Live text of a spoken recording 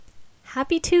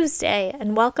Happy Tuesday,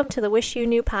 and welcome to the Wish You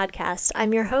Knew podcast.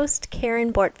 I'm your host,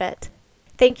 Karen Bortvet.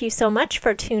 Thank you so much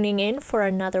for tuning in for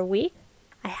another week.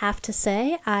 I have to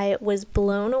say, I was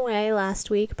blown away last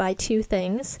week by two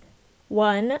things.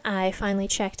 One, I finally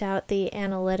checked out the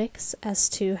analytics as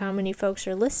to how many folks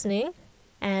are listening,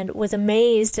 and was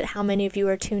amazed at how many of you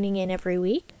are tuning in every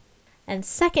week. And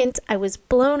second, I was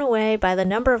blown away by the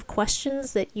number of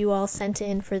questions that you all sent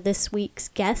in for this week's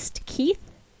guest, Keith,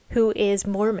 who is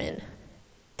Mormon.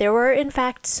 There were, in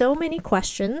fact, so many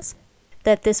questions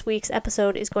that this week's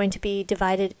episode is going to be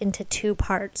divided into two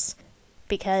parts,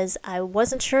 because I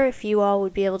wasn't sure if you all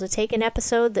would be able to take an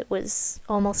episode that was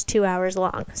almost 2 hours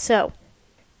long. So,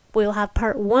 we'll have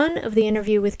part one of the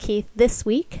interview with Keith this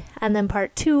week, and then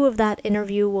part two of that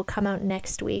interview will come out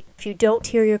next week. If you don't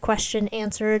hear your question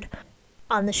answered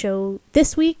on the show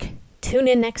this week, tune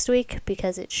in next week,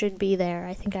 because it should be there.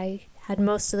 I think I had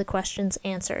most of the questions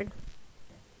answered.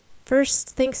 First,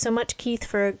 thanks so much, Keith,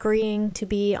 for agreeing to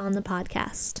be on the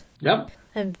podcast. Yep.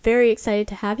 I'm very excited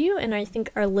to have you, and I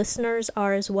think our listeners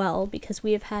are as well, because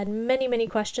we have had many, many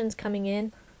questions coming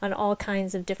in on all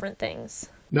kinds of different things.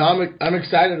 No, I'm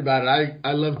excited about it.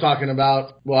 I love talking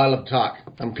about, I love talk.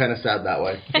 I'm kind of sad that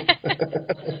way.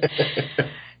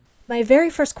 My very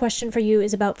first question for you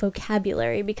is about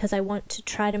vocabulary, because I want to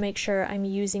try to make sure I'm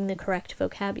using the correct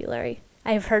vocabulary.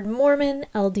 I have heard Mormon,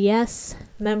 LDS,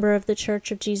 member of the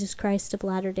Church of Jesus Christ of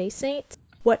Latter-day Saints.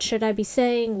 What should I be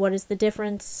saying? What is the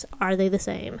difference? Are they the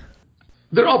same?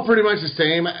 They're all pretty much the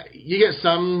same. You get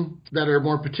some that are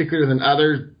more particular than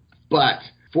others, but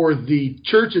for the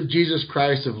Church of Jesus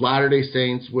Christ of Latter-day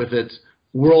Saints with its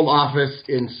world office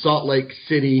in Salt Lake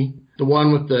City, the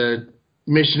one with the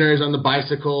missionaries on the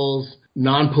bicycles,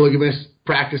 non-polygamous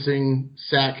practicing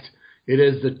sect, it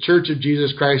is the Church of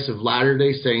Jesus Christ of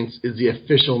Latter-day Saints is the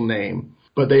official name.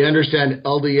 But they understand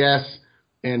LDS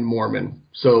and Mormon.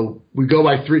 So we go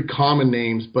by three common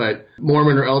names, but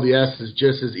Mormon or LDS is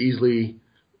just as easily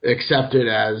accepted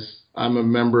as I'm a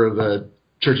member of the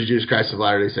Church of Jesus Christ of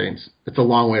Latter-day Saints. It's a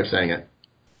long way of saying it.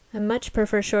 I much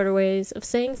prefer shorter ways of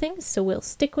saying things, so we'll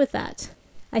stick with that.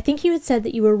 I think you had said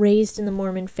that you were raised in the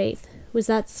Mormon faith. Was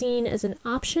that seen as an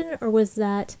option, or was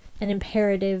that an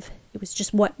imperative? It was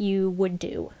just what you would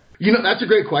do. You know, that's a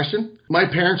great question. My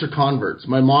parents are converts.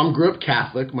 My mom grew up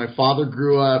Catholic. My father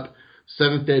grew up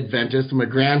Seventh-day Adventist. And my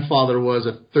grandfather was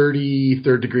a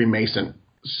 33rd degree Mason.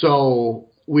 So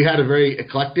we had a very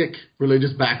eclectic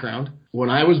religious background. When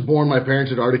I was born, my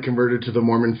parents had already converted to the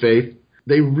Mormon faith.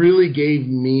 They really gave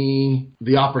me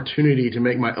the opportunity to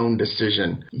make my own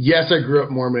decision. Yes, I grew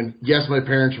up Mormon. Yes, my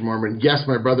parents were Mormon. Yes,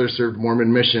 my brother served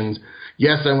Mormon missions.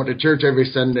 Yes, I went to church every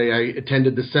Sunday. I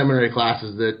attended the seminary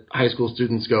classes that high school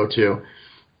students go to.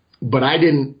 But I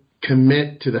didn't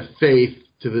commit to the faith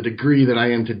to the degree that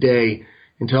I am today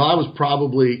until I was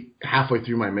probably halfway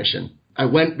through my mission. I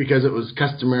went because it was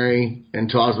customary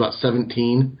until I was about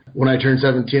 17. When I turned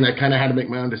 17, I kind of had to make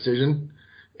my own decision.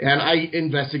 And I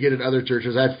investigated other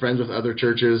churches. I had friends with other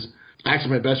churches.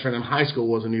 Actually, my best friend in high school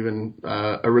wasn't even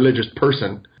a religious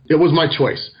person. It was my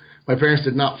choice. My parents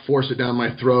did not force it down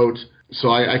my throat. So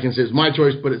I can say it's my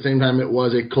choice, but at the same time, it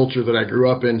was a culture that I grew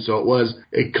up in. So it was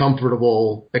a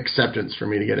comfortable acceptance for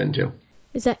me to get into.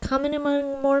 Is that common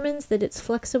among Mormons, that it's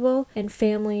flexible and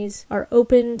families are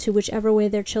open to whichever way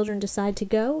their children decide to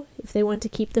go, if they want to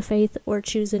keep the faith or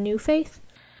choose a new faith?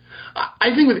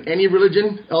 I think with any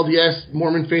religion, LDS,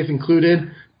 Mormon faith included,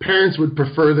 parents would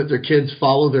prefer that their kids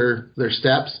follow their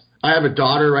steps. I have a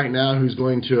daughter right now who's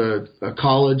going to a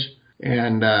college,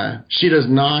 and she does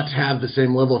not have the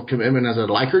same level of commitment as I'd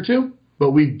like her to,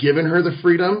 but we've given her the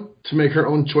freedom to make her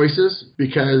own choices,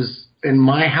 because in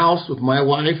my house with my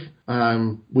wife,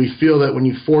 we feel that when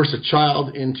you force a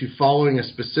child into following a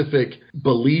specific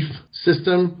belief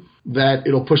system, that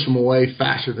it'll push them away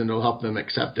faster than it'll help them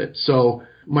accept it. So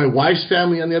my wife's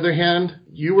family, on the other hand,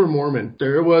 you were Mormon.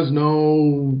 There was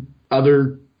no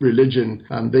other religion.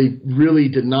 They really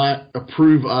did not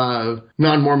approve of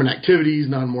non-Mormon activities,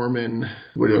 non-Mormon,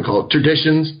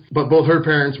 traditions. But both her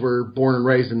parents were born and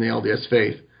raised in the LDS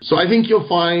faith. So I think you'll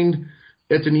find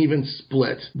it's an even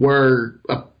split, where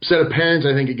a set of parents,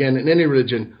 I think, again, in any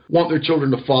religion, want their children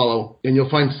to follow. And you'll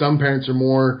find some parents are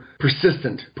more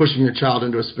persistent, pushing your child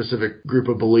into a specific group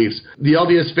of beliefs. The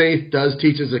LDS faith does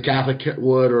teach, as a Catholic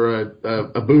would, or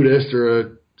a Buddhist, or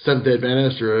a Seventh-day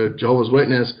Adventist, or a Jehovah's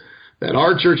Witness, that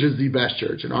our church is the best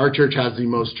church, and our church has the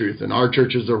most truth, and our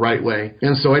church is the right way.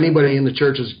 And so anybody in the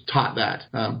church is taught that.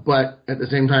 But at the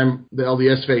same time, the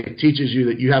LDS faith teaches you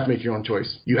that you have to make your own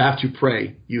choice. You have to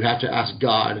pray. You have to ask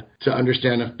God to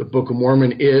understand if the Book of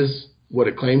Mormon is what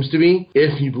it claims to be.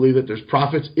 If you believe that there's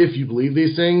prophets, if you believe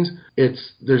these things,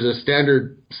 there's a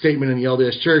standard statement in the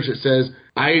LDS Church that says,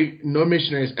 no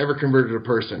missionary has ever converted a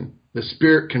person. The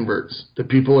Spirit converts. The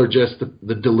people are just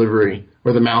the delivery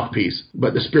or the mouthpiece,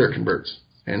 but the Spirit converts.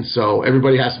 And so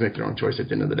everybody has to make their own choice at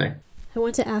the end of the day. I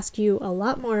want to ask you a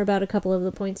lot more about a couple of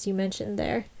the points you mentioned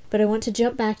there, but I want to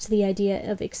jump back to the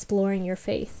idea of exploring your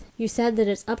faith. You said that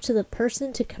it's up to the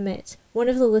person to commit. One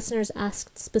of the listeners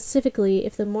asked specifically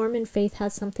if the Mormon faith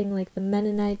has something like the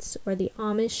Mennonites or the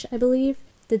Amish, I believe,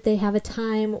 that they have a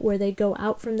time where they go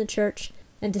out from the church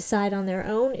and decide on their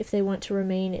own if they want to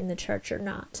remain in the church or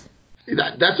not.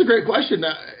 That's a great question.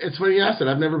 It's funny you asked it.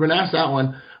 I've never been asked that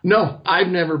one. No, I've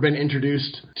never been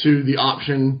introduced to the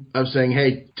option of saying,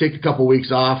 hey, take a couple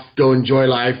weeks off, go enjoy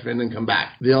life, and then come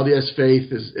back. The LDS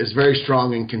faith is very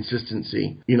strong in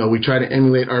consistency. We try to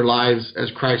emulate our lives as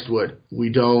Christ would.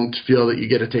 We don't feel that you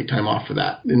get to take time off for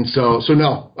that. And so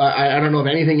no, I don't know of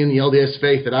anything in the LDS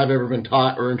faith that I've ever been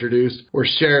taught or introduced or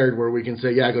shared where we can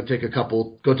say, yeah, go take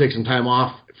some time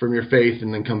off from your faith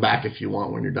and then come back if you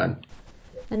want when you're done.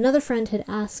 Another friend had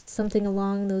asked something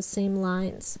along those same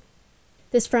lines.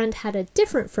 This friend had a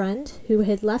different friend who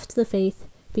had left the faith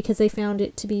because they found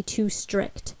it to be too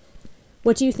strict.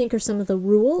 What do you think are some of the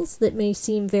rules that may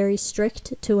seem very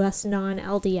strict to us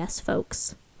non-LDS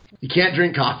folks? You can't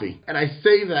drink coffee. And I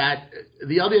say that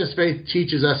the LDS faith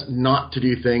teaches us not to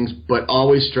do things, but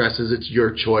always stresses it's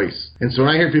your choice. And so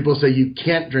when I hear people say you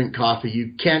can't drink coffee,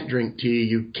 you can't drink tea,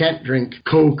 you can't drink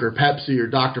Coke or Pepsi or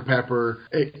Dr. Pepper,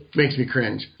 it makes me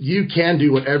cringe. You can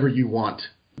do whatever you want.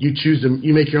 You choose them,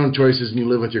 you make your own choices, and you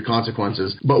live with your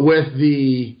consequences. But with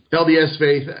the LDS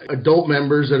faith, adult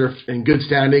members that are in good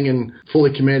standing and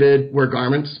fully committed wear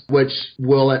garments, which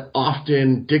will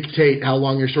often dictate how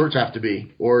long your shorts have to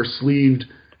be, or sleeved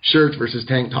shirts versus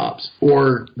tank tops.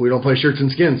 Or we don't play shirts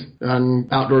and skins on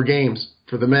outdoor games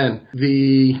for the men.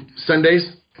 The Sundays,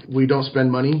 we don't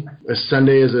spend money. A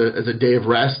Sunday is a day of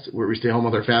rest where we stay home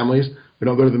with our families. We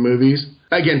don't go to the movies.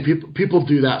 Again, people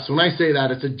do that. So when I say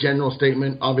that, it's a general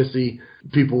statement. Obviously,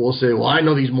 people will say, well, I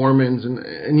know these Mormons.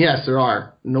 And yes, there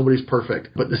are. Nobody's perfect.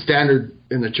 But the standard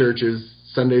in the church is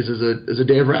Sundays is a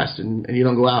day of rest, and you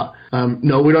don't go out.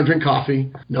 No, we don't drink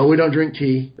coffee. No, we don't drink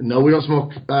tea. No, we don't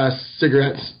smoke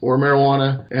cigarettes or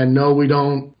marijuana. And no, we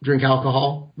don't drink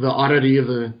alcohol. The oddity of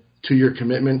the 2-year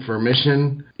commitment for a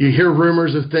mission. You hear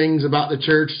rumors of things about the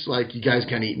church, like you guys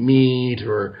can't eat meat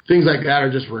or things like that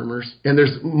are just rumors. And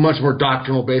there's much more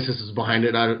doctrinal basis behind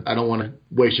it. I don't want to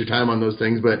waste your time on those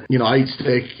things, but, I eat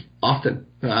steak often.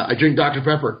 I drink Dr.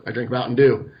 Pepper. I drink Mountain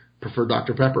Dew. Prefer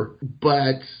Dr. Pepper.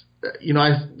 But,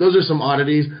 those are some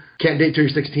oddities. Can't date till you're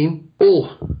 16.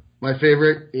 Oh, my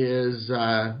favorite is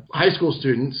high school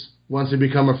students. Once they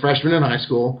become a freshman in high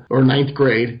school or 9th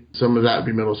grade, some of that would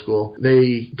be middle school,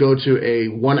 they go to a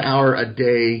 1 hour a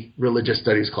day religious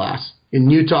studies class. In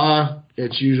Utah,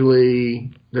 it's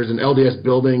usually there's an LDS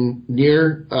building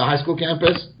near a high school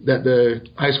campus that the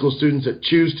high school students that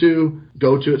choose to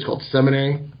go to. It's called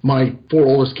seminary. My 4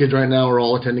 oldest kids right now are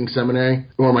all attending seminary,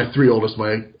 or my 3 oldest.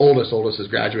 My oldest has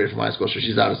graduated from high school, so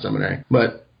she's out of seminary.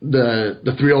 But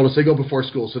the 3 oldest, they go before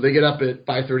school. So they get up at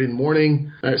 5:30 in the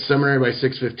morning, at seminary by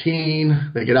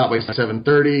 6:15. They get out by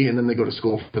 7:30, and then they go to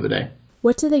school for the day.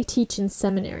 What do they teach in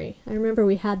seminary? I remember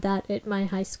we had that at my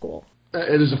high school.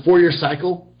 It is a 4-year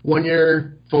cycle. 1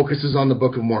 year focuses on the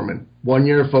Book of Mormon. 1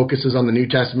 year focuses on the New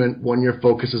Testament. 1 year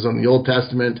focuses on the Old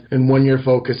Testament. And 1 year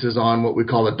focuses on what we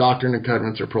call the Doctrine and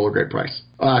Covenants or Pearl of Great Price,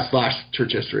 /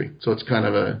 church history. So it's kind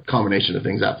of a combination of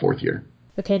things that 4th year.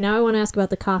 Okay, now I want to ask about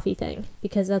the coffee thing,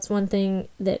 because that's one thing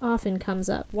that often comes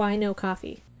up. Why no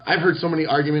coffee? I've heard so many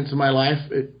arguments in my life.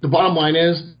 The bottom line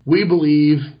is we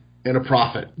believe in a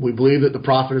prophet. We believe that the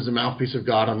prophet is the mouthpiece of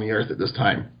God on the earth at this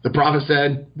time. The prophet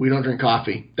said, we don't drink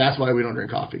coffee. That's why we don't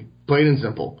drink coffee. Plain and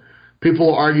simple. People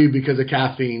will argue because of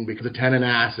caffeine, because of tannin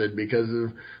acid, because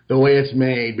of the way it's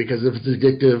made, because of its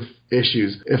addictive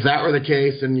issues. If that were the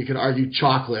case, then you could argue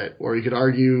chocolate, or you could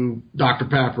argue Dr.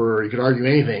 Pepper, or you could argue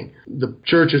anything. The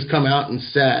church has come out and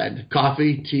said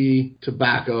coffee, tea,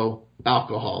 tobacco,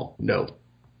 alcohol, no.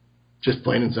 Just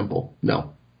plain and simple,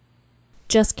 no.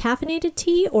 Just caffeinated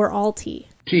tea or all tea?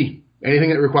 Tea. Anything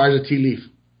that requires a tea leaf.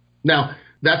 Now,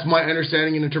 that's my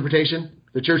understanding and interpretation.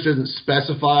 The church doesn't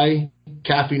specify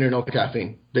caffeine or no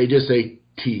caffeine. They just say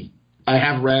tea. I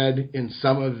have read in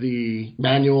some of the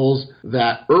manuals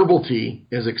that herbal tea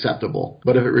is acceptable.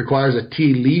 But if it requires a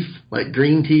tea leaf, like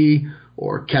green tea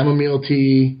or chamomile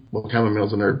tea, well,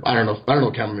 chamomile's an herb. I don't know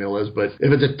what chamomile is, but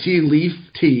if it's a tea leaf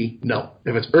tea, no.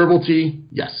 If it's herbal tea,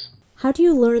 yes. How do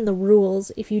you learn the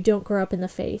rules if you don't grow up in the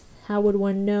faith? How would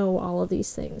one know all of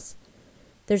these things?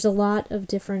 there's a lot of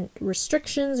different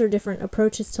restrictions or different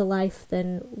approaches to life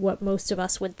than what most of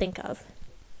us would think of.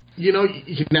 You know,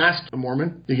 you can ask a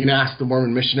Mormon. You can ask the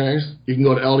Mormon missionaries. You can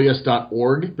go to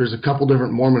LDS.org. There's a couple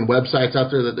different Mormon websites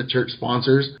out there that the church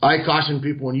sponsors. I caution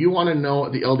people, when you want to know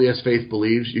what the LDS faith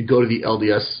believes, you go to the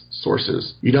LDS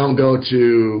sources. You don't go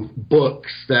to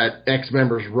books that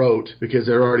ex-members wrote because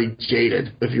they're already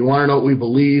jaded. If you want to know what we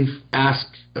believe, ask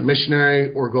a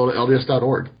missionary or go to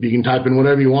LDS.org. You can type in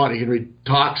whatever you want. You can read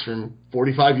talks from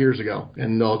 45 years ago,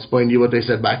 and they'll explain to you what they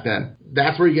said back then.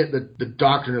 That's where you get the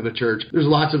doctrine of the church. There's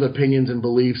lots of opinions and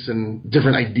beliefs and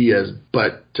different ideas,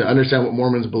 but to understand what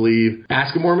Mormons believe,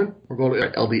 ask a Mormon or go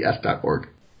to LDS.org.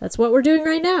 That's what we're doing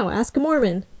right now. Ask a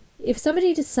Mormon. If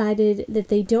somebody decided that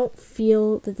they don't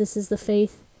feel that this is the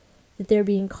faith that they're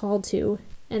being called to,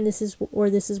 and this is where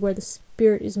the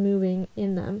Spirit is moving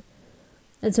in them,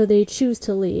 and so they choose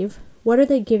to leave, what are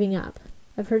they giving up?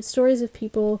 I've heard stories of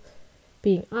people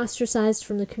being ostracized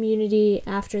from the community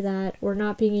after that, or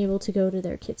not being able to go to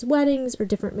their kids' weddings or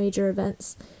different major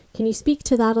events. Can you speak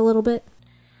to that a little bit?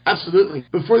 Absolutely.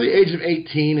 Before the age of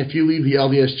 18, if you leave the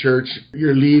LDS Church,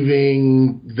 you're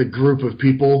leaving the group of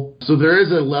people. So there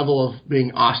is a level of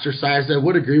being ostracized. I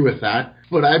would agree with that.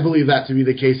 But I believe that to be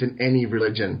the case in any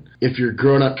religion. If you're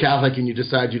grown up Catholic and you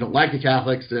decide you don't like the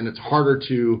Catholics, then it's harder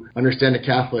to understand the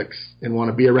Catholics and want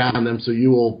to be around them. So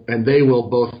you will, and they will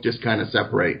both just kind of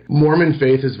separate. Mormon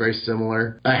faith is very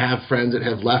similar. I have friends that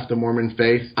have left the Mormon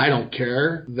faith. I don't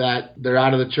care that they're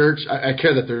out of the church. I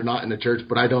care that they're not in the church,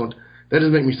 but I don't. That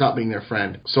doesn't make me stop being their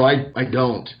friend. So I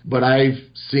don't. But I've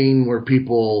seen where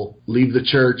people leave the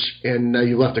church and now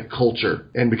you left a culture.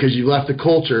 And because you left the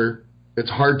culture, it's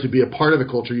hard to be a part of the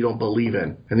culture you don't believe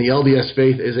in. And the LDS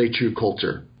faith is a true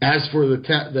culture. As for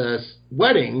the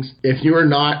weddings, if you are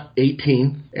not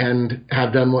 18 and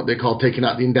have done what they call taking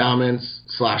out the endowments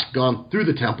 / gone through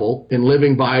the temple and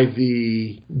living by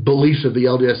the beliefs of the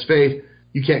LDS faith,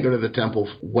 you can't go to the temple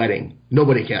wedding.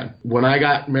 Nobody can. When I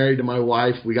got married to my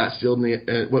wife, we got sealed in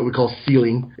the what we call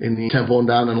sealing in the temple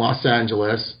down in Los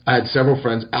Angeles. I had several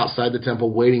friends outside the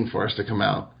temple waiting for us to come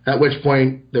out. At which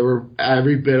point, they were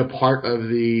every bit a part of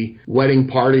the wedding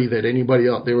party that anybody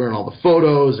else. They were in all the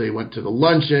photos. They went to the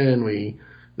luncheon.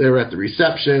 They were at the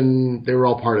reception. They were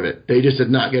all part of it. They just did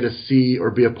not get to see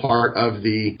or be a part of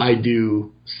the I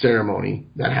do ceremony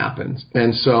that happens.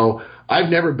 And so I've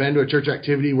never been to a church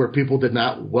activity where people did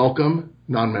not welcome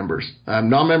non-members.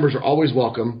 Non-members are always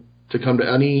welcome to come to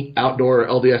any outdoor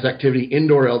LDS activity,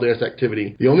 indoor LDS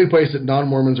activity. The only place that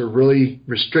non-Mormons are really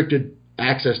restricted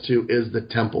access to is the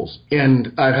temples.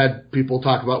 And I've had people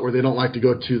talk about where they don't like to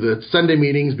go to the Sunday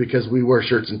meetings because we wear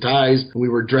shirts and ties, we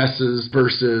wear dresses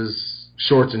versus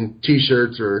shorts and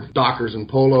t-shirts or Dockers and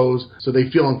polos, so they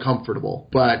feel uncomfortable.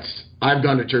 But I've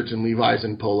gone to church in Levi's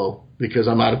and polo because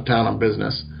I'm out of town on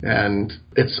business, and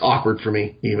it's awkward for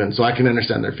me even, so I can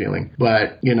understand their feeling.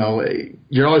 But, you know,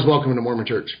 you're always welcome in a Mormon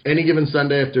church. Any given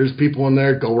Sunday, if there's people in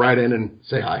there, go right in and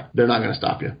say hi. They're not going to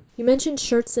stop you. You mentioned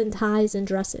shirts and ties and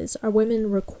dresses. Are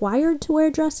women required to wear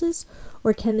dresses,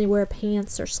 or can they wear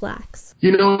pants or slacks?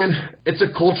 You know, it's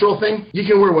a cultural thing. You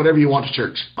can wear whatever you want to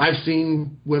church. I've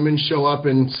seen women show up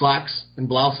in slacks and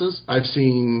blouses. I've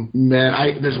seen men.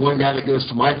 There's one guy that goes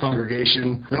to my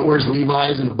congregation that wears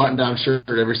Levi's and a button-down shirt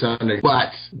every Sunday.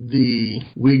 But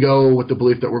we go with the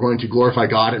belief that we're going to glorify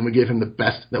God, and we give him the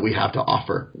best that we have to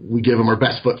offer. We give him our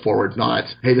best foot forward, not,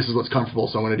 hey, this is what's comfortable,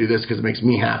 so I'm going to do this because it makes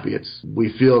me happy.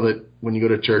 We feel that when you go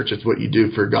to church, it's what you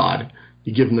do for God.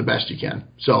 You give him the best you can.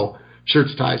 So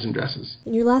shirts, ties, and dresses.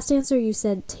 In your last answer, you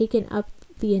said taken up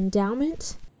the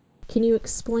endowment. Can you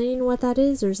explain what that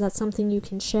is, or is that something you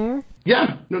can share?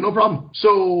 Yeah, no problem.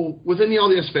 So within the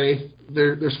LDS faith,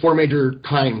 there's 4 major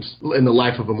times in the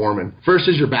life of a Mormon. First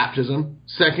is your baptism.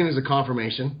 Second is a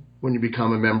confirmation, when you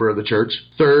become a member of the church.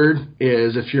 Third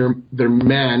is if they're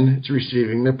men, it's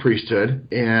receiving the priesthood.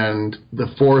 And the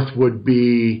fourth would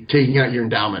be taking out your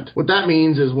endowment. What that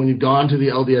means is when you've gone to the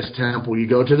LDS temple, you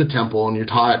go to the temple and you're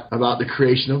taught about the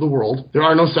creation of the world. There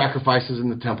are no sacrifices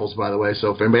in the temples, by the way. So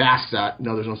if anybody asks that,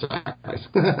 no, there's no sacrifice.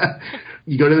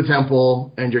 You go to the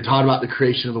temple and you're taught about the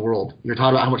creation of the world. You're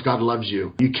taught about how much God loves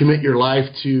you. You commit your life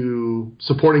to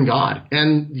supporting God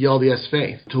and the LDS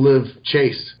faith, to live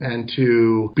chaste and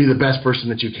to be the best person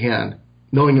that you can,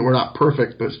 knowing that we're not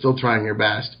perfect, but still trying your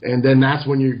best. And then that's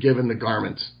when you're given the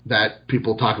garments that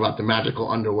people talk about, the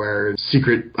magical underwear,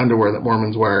 secret underwear that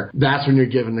Mormons wear. That's when you're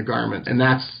given the garment, and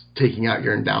that's taking out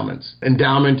your endowments.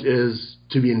 Endowment is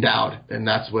to be endowed, and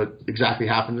that's what exactly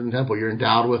happens in the temple. You're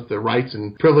endowed with the rights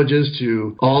and privileges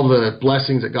to all the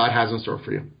blessings that God has in store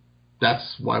for you.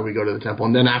 That's why we go to the temple.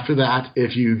 And then after that,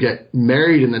 if you get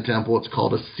married in the temple, it's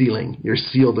called a sealing. You're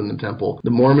sealed in the temple.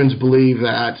 The Mormons believe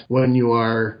that when you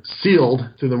are sealed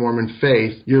through the Mormon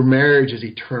faith, your marriage is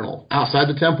eternal. Outside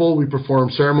the temple, we perform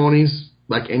ceremonies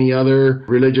like any other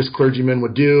religious clergyman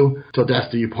would do till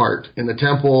death do you part. In the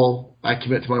temple, I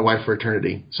commit to my wife for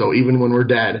eternity. So even when we're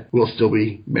dead, we'll still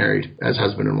be married as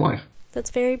husband and wife.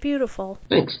 That's very beautiful.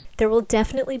 Thanks. There will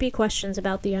definitely be questions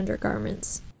about the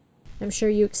undergarments. I'm sure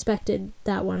you expected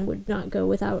that one would not go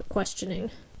without questioning.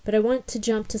 But I want to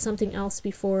jump to something else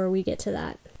before we get to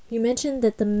that. You mentioned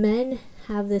that the men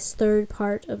have this third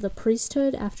part of the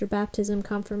priesthood after baptism,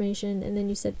 confirmation, and then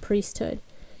you said priesthood.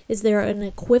 Is there an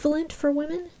equivalent for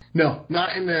women? No,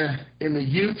 not in the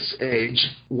youth's age.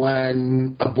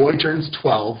 When a boy turns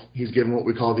 12, he's given what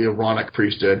we call the Aaronic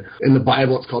priesthood. In the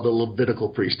Bible, it's called the Levitical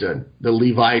priesthood. The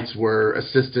Levites were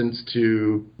assistants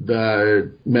to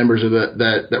the members of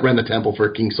that ran the temple for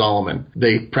King Solomon.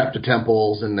 They prepped the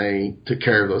temples and they took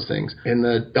care of those things. In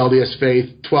the LDS faith,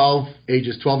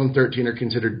 ages 12 and 13 are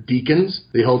considered deacons.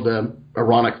 They hold the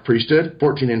Aaronic priesthood.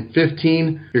 14 and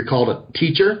 15, you're called a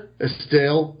teacher,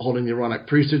 still holding the Aaronic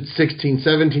priesthood. 16,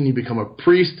 17, you become a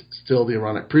priest, still the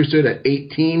Aaronic priesthood. At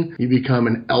 18, you become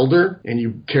an elder and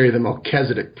you carry the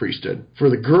Melchizedek priesthood. For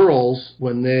the girls,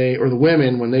 the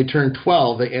women, when they turn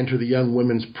 12, they enter the Young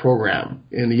Women's Program.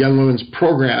 In the Young Women's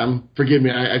Program, forgive me,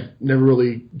 I've never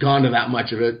really gone to that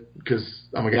much of it because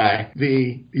I'm a guy.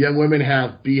 The young women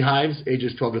have beehives,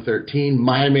 ages 12 to 13,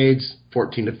 Maya maids,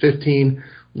 14 to 15,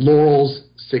 Laurels,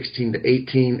 16 to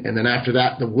 18, and then after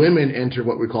that, the women enter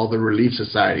what we call the Relief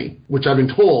Society, which I've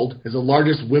been told is the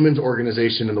largest women's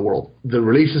organization in the world. The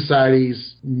Relief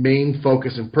Society's main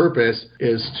focus and purpose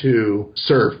is to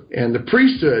serve, and the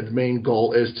priesthood's main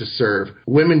goal is to serve.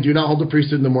 Women do not hold the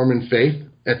priesthood in the Mormon faith.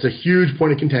 It's a huge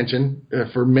point of contention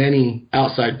for many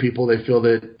outside people. They feel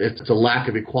that it's a lack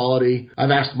of equality.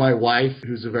 I've asked my wife,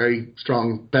 who's a very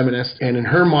strong feminist, and in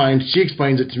her mind, she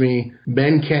explains it to me,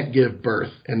 men can't give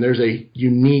birth, and there's a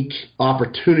unique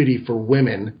opportunity for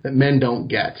women that men don't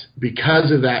get.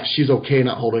 Because of that, she's okay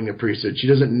not holding the priesthood. She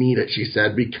doesn't need it, she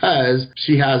said, because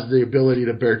she has the ability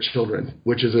to bear children,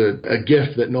 which is a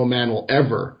gift that no man will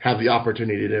ever have the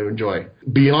opportunity to enjoy.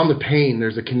 Beyond the pain,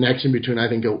 there's a connection between, I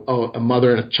think, a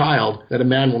mother and a child that a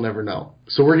man will never know.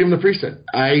 So we're given the priesthood.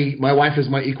 My wife is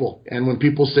my equal. And when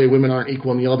people say women aren't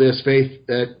equal in the LDS faith,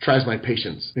 that tries my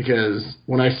patience. Because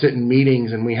when I sit in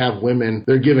meetings and we have women,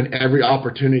 they're given every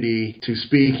opportunity to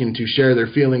speak and to share their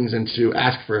feelings and to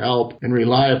ask for help and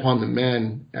rely upon the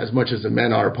men as much as the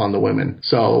men are upon the women.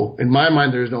 So in my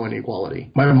mind, there's no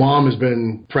inequality. My mom has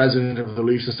been president of the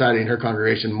Relief Society in her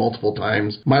congregation multiple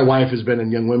times. My wife has been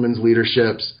in Young Women's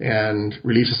leaderships and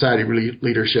Relief Society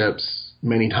leaderships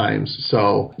many times.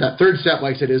 So that third step,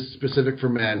 like I said, is specific for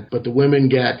men, but the women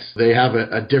they have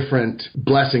a different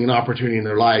blessing and opportunity in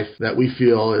their life that we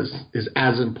feel is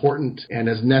as important and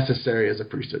as necessary as a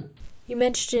priesthood. You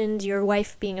mentioned your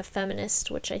wife being a feminist,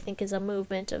 which I think is a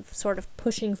movement of sort of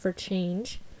pushing for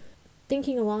change.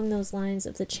 Thinking along those lines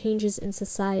of the changes in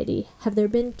society, have there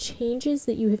been changes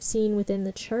that you have seen within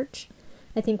the church?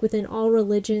 I think within all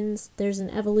religions, there's an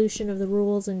evolution of the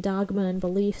rules and dogma and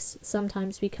beliefs,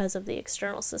 sometimes because of the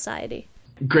external society.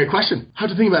 Great question. How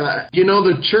to think about that?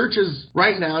 The church is,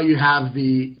 right now you have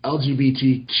the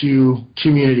LGBTQ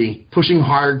community pushing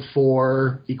hard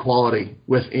for equality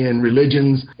within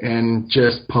religions and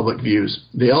just public views.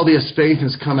 The LDS faith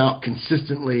has come out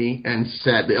consistently and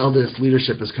said, the LDS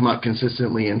leadership has come out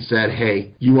consistently and said,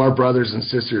 hey, you are brothers and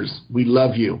sisters. We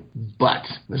love you. But,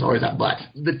 there's always that but.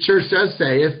 The church does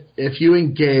say if you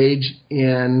engage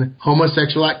in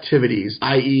homosexual activities,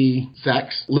 i.e.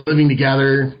 sex, living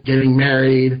together, getting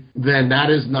married, then that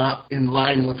is not in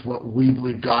line with what we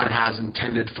believe God has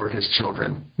intended for his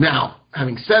children. Now,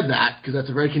 having said that, because that's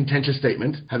a very contentious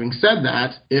statement, having said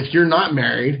that, if you're not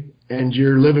married and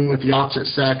you're living with the opposite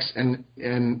sex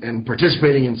and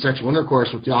participating in sexual intercourse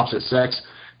with the opposite sex,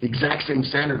 the exact same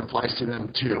standard applies to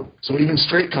them too. So even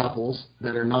straight couples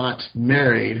that are not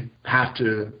married have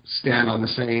to stand on the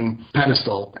same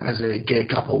pedestal as a gay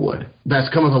couple would.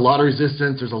 That's come with a lot of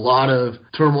resistance. There's a lot of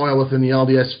turmoil within the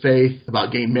LDS faith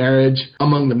about gay marriage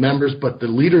among the members, but the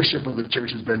leadership of the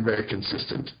church has been very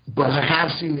consistent. But I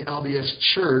have seen the LDS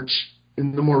church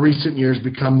in the more recent years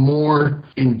become more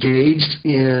engaged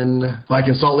in, like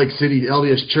in Salt Lake City, the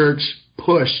LDS church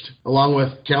pushed, along with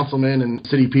councilmen and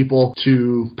city people,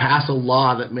 to pass a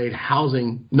law that made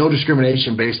housing no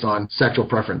discrimination based on sexual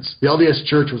preference. The LDS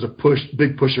Church was a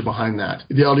big pusher behind that.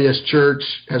 The LDS Church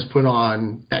has put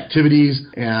on activities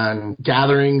and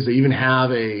gatherings. They even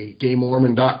have a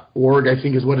gaymormon.org, I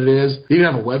think is what it is. They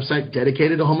even have a website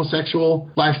dedicated to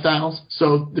homosexual lifestyles.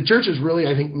 So the church is really,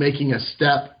 I think, making a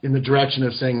step in the direction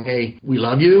of saying, hey, we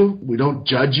love you, we don't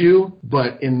judge you,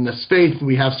 but in this faith,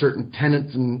 we have certain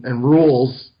tenets and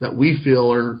rules that we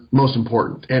feel are most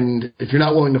important. And if you're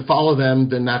not willing to follow them,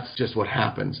 then that's just what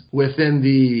happens.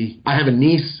 I have a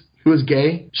niece who is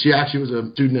gay. She actually was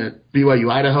a student at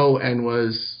BYU Idaho and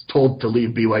was told to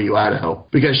leave BYU Idaho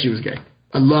because she was gay.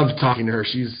 I loved talking to her.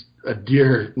 She's a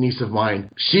dear niece of mine.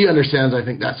 She understands, I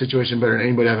think, that situation better than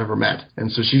anybody I've ever met.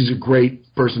 And so she's a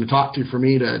great person to talk to for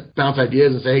me to bounce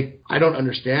ideas and say, I don't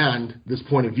understand this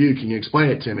point of view. Can you explain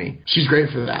it to me? She's great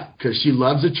for that because she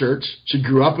loves the church. She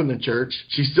grew up in the church.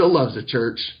 She still loves the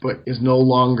church, but is no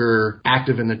longer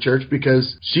active in the church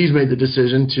because she's made the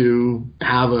decision to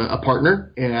have a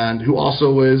partner and who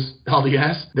also is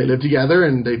LDS. They live together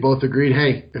and they both agreed,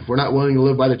 hey, if we're not willing to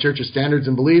live by the church's standards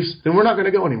and beliefs, then we're not going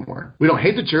to go anymore. We don't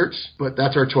hate the church, but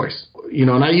that's our choice.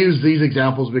 And I use these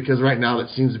examples because right now that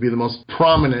seems to be the most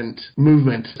prominent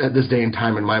movement at this day and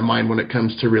time in my mind when it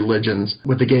comes to religions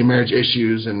with the gay marriage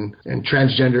issues and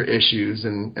transgender issues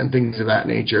and things of that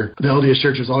nature. The LDS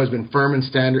Church has always been firm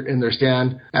in their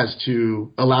stand as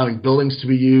to allowing buildings to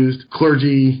be used.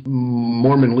 Clergy,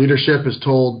 Mormon leadership is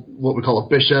told what we call a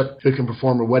bishop who can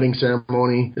perform a wedding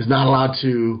ceremony is not allowed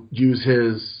to use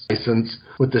his license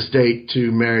with the state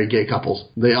to marry gay couples.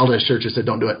 The LDS Church has said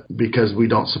don't do it because we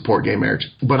don't support gay marriage.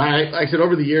 But like I said,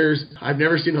 over the years, I've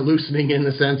never seen a loosening in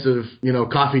the sense of,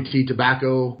 coffee, tea,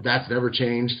 tobacco. That's never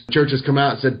changed. Churches come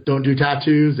out and said don't do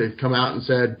tattoos. They've come out and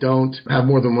said don't have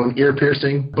more than one ear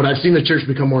piercing. But I've seen the church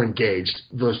become more engaged.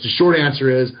 The short answer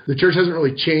is the church hasn't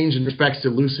really changed in respects to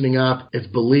loosening up its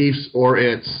beliefs or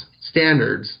its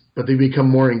standards, but they become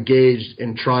more engaged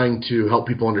in trying to help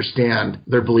people understand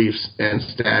their beliefs and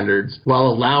standards while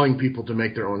allowing people to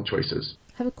make their own choices.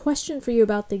 I have a question for you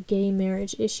about the gay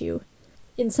marriage issue.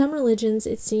 In some religions,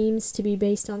 it seems to be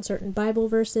based on certain Bible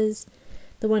verses.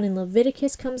 The one in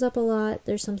Leviticus comes up a lot.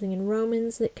 There's something in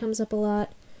Romans that comes up a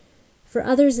lot. For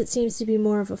others, it seems to be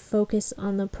more of a focus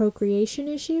on the procreation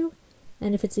issue.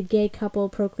 And if it's a gay couple,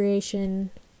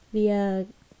 procreation via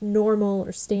normal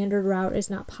or standard route is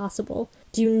not possible.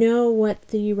 Do you know what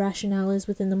the rationale is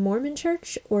within the Mormon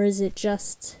Church, or is it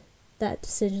just that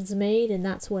decision's made and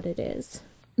that's what it is?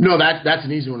 No, that's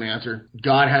an easy one to answer.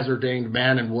 God has ordained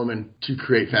man and woman to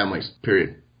create families,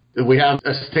 period. We have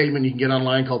a statement you can get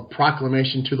online called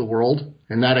Proclamation to the World,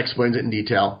 and that explains it in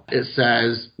detail. It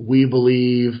says, we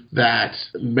believe that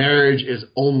marriage is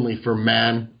only for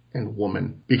man and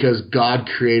woman because God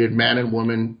created man and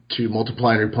woman to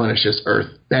multiply and replenish this earth.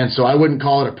 And so I wouldn't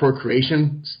call it a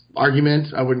procreation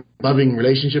argument. I wouldn't loving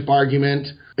relationship argument.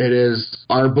 It is,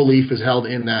 our belief is held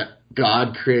in that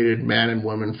God created man and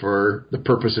woman for the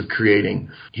purpose of creating.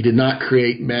 He did not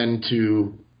create men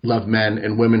to love men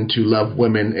and women to love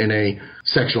women in a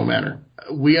sexual manner.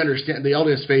 We understand the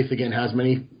LDS faith, again, has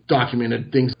many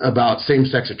documented things about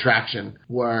same-sex attraction,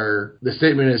 where the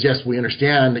statement is, yes, we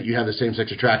understand that you have the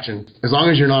same-sex attraction. As long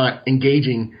as you're not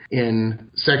engaging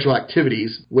in sexual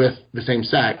activities with the same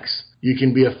sex, you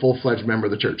can be a full-fledged member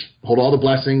of the church. Hold all the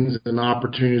blessings and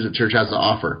opportunities the church has to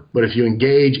offer. But if you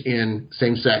engage in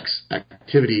same-sex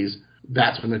activities,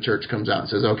 that's when the church comes out and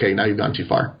says, okay, now you've gone too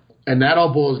far. And that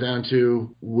all boils down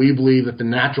to, we believe that the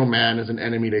natural man is an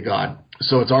enemy to God.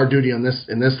 So it's our duty in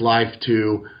this life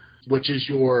to, which is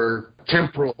your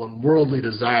temporal and worldly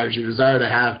desires, your desire to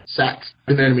have sex,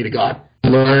 an enemy to God.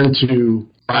 Learn to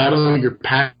battle your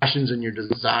passions and your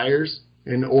desires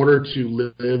in order to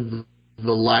live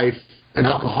the life. An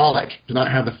alcoholic does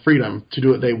not have the freedom to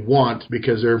do what they want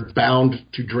because they're bound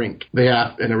to drink.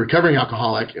 And a recovering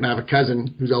alcoholic, and I have a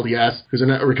cousin who's LDS, who's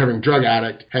a recovering drug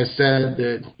addict, has said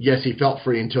that, yes, he felt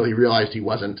free until he realized he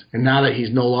wasn't. And now that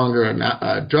he's no longer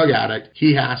a drug addict,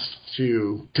 he has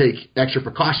to take extra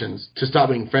precautions to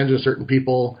stop being friends with certain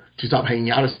people, to stop hanging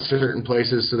out at certain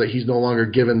places so that he's no longer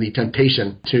given the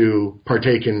temptation to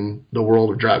partake in the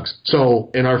world of drugs.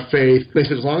 So in our faith, they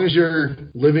said as long as you're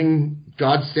living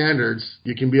God's standards,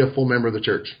 you can be a full member of the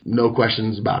church. No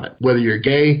questions about it, whether you're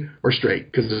gay or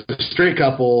straight. Because a straight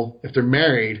couple, if they're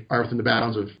married, are within the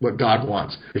bounds of what God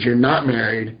wants. If you're not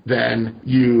married, then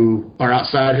you are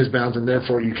outside his bounds, and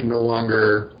therefore you can no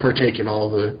longer partake in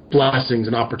all the blessings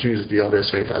and opportunities that the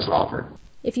LDS faith has to offer.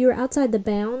 If you are outside the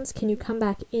bounds, can you come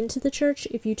back into the church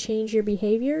if you change your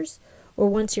behaviors? Or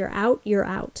once you're out, you're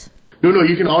out? No,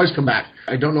 you can always come back.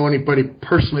 I don't know anybody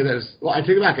personally that is, well, I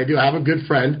take it back. I do. I have a good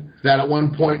friend that at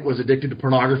one point was addicted to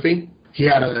pornography. He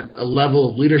had a level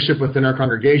of leadership within our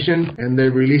congregation, and they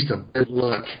released him.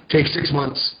 Look, take 6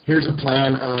 months. Here's a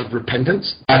plan of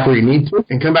repentance. Back where you need to,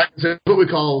 and come back and say what we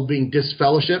call being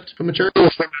disfellowshipped from the church.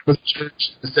 The church,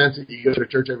 in the sense that you go to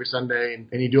church every Sunday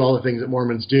and you do all the things that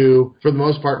Mormons do for the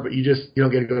most part, but you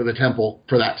don't get to go to the temple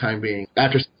for that time being.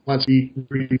 After 6 months, you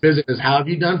revisit is how have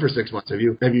you done for 6 months? Have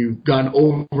you gone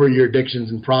over your addictions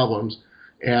and problems?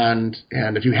 And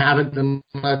if you haven't, then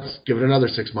let's give it another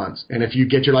 6 months. And if you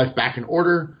get your life back in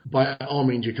order, by all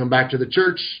means, you come back to the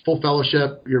church, full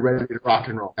fellowship, you're ready to rock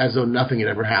and roll, as though nothing had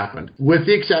ever happened. With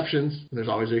the exceptions, there's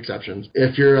always the exceptions.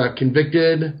 If you're a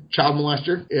convicted child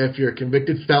molester, if you're a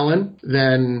convicted felon,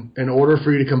 then in order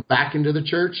for you to come back into the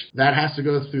church, that has to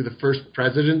go through the first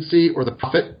presidency or the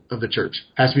prophet of the church.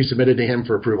 Has to be submitted to him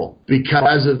for approval.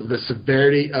 Because of the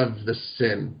severity of the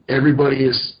sin, everybody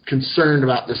is concerned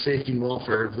about the safety and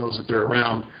welfare of those that they're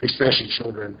around, especially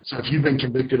children. So if you've been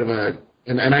convicted of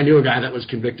and I knew a guy that was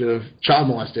convicted of child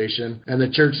molestation, and the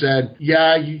church said,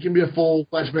 yeah, you can be a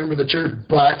full-fledged member of the church,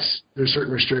 but there's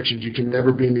certain restrictions. You can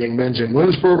never be in the men's and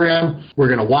women's program. We're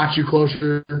going to watch you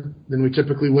closer than we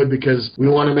typically would because we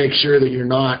want to make sure that you're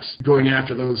not going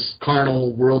after those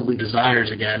carnal, worldly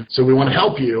desires again. So we want to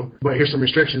help you, but here's some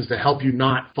restrictions to help you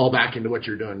not fall back into what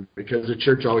you're doing because the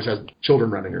church always has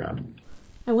children running around.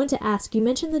 I want to ask, you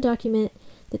mentioned the document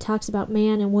that talks about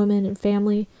man and woman and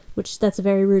family, which that's a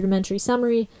very rudimentary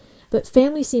summary, but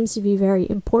family seems to be very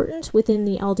important within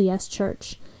the LDS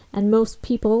Church, and most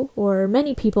people, or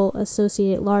many people,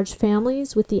 associate large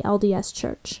families with the LDS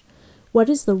Church. What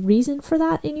is the reason for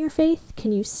that in your faith?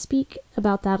 Can you speak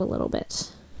about that a little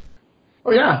bit?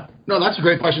 Oh, yeah. No, that's a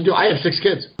great question, too. I have 6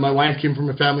 kids. My wife came from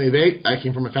a family of 8. I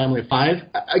came from a family of 5.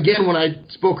 Again, when I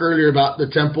spoke earlier about the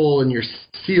temple and you're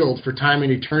sealed for time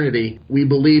and eternity, we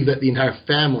believe that the entire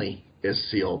family is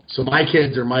sealed. So my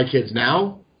kids are my kids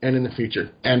now and in the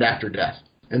future and after death.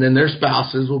 And then their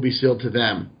spouses will be sealed to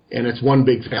them. And it's one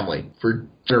big family for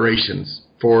generations.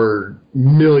 For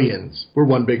millions. We're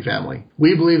one big family.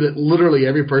 We believe that literally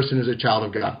every person is a child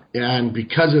of God. And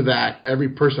because of that, every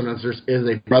person on this earth is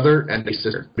a brother and a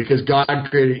sister. Because God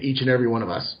created each and every one of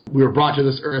us. We were brought to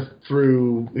this earth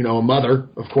through, a mother,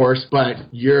 of course, but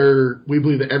we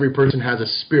believe that every person has a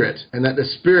spirit. And that the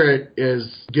spirit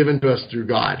is given to us through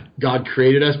God. God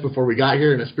created us before we got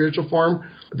here in a spiritual form.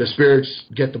 The spirits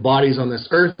get the bodies on this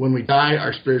earth. When we die,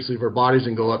 our spirits leave our bodies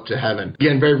and go up to heaven.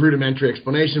 Again, very rudimentary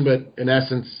explanation, but in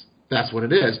essence, that's what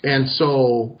it is. And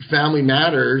so family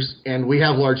matters, and we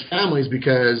have large families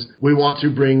because we want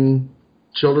to bring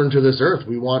children to this earth.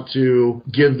 We want to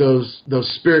give those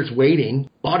spirits waiting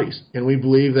bodies. And we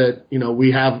believe that,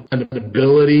 we have an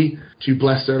ability to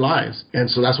bless their lives. And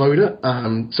so that's why we do it.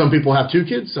 Some people have 2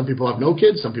 kids. Some people have no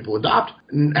kids. Some people adopt.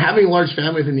 And having a large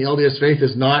family within the LDS faith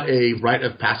is not a rite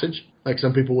of passage, like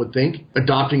some people would think.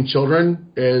 Adopting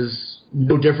children is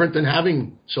no different than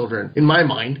having children, in my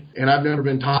mind. And I've never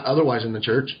been taught otherwise in the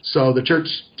church. So the church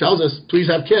tells us, please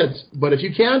have kids. But if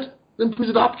you can't, then please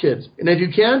adopt kids. And if you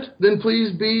can't, then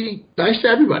please be nice to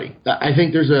everybody. I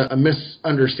think there's a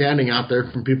misunderstanding out there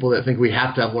from people that think we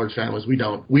have to have large families. We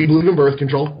don't. We believe in birth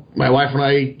control. My wife and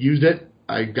I used it.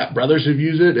 I got brothers who've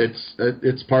used it.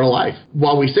 It's part of life.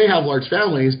 While we say have large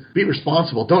families, be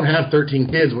responsible. Don't have 13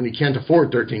 kids when you can't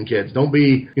afford 13 kids. Don't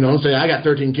don't say I got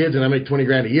 13 kids and I make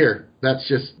 $20,000 a year. That's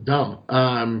just dumb.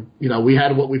 We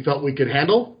had what we felt we could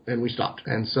handle and we stopped.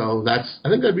 And so I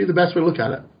think that'd be the best way to look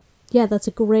at it. Yeah, that's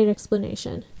a great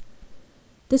explanation.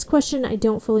 This question I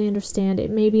don't fully understand.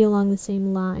 It may be along the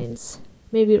same lines.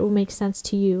 Maybe it will make sense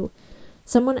to you.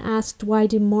 Someone asked, why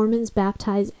do Mormons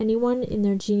baptize anyone in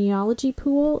their genealogy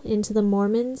pool into the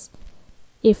Mormons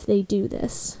if they do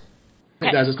this?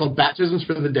 It does. It's called baptisms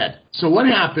for the dead. So what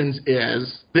happens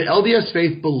is the LDS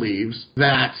faith believes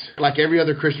that, like every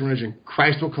other Christian religion,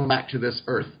 Christ will come back to this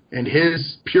earth, and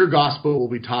his pure gospel will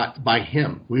be taught by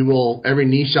him. Every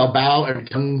knee shall bow, every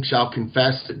tongue shall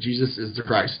confess that Jesus is the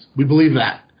Christ. We believe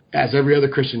that, as every other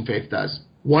Christian faith does.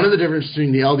 One of the differences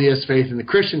between the LDS faith and the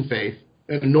Christian faith,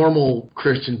 and normal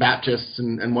Christian Baptists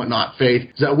and whatnot faith,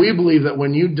 is that we believe that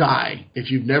when you die, if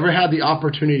you've never had the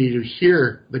opportunity to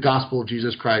hear the gospel of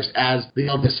Jesus Christ as the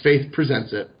LDS faith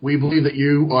presents it, we believe that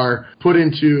you are put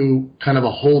into kind of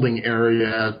a holding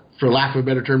area, for lack of a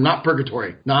better term, not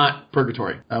purgatory.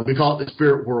 We call it the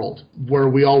spirit world, where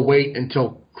we all wait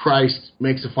until Christ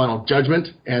makes a final judgment,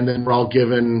 and then we're all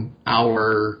given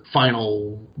our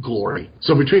final glory.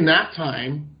 So between that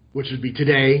time, which would be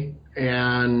today,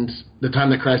 and the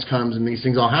time that Christ comes and these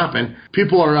things all happen,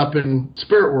 people are up in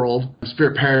spirit world,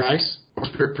 spirit paradise,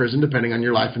 spirit prison, depending on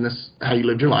your life and this how you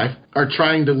lived your life, are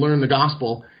trying to learn the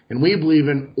gospel. And we believe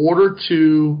in order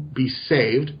to be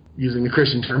saved, using the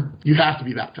Christian term, you have to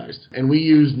be baptized. And we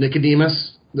use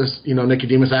Nicodemus.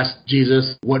 Nicodemus asked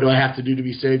Jesus, what do I have to do to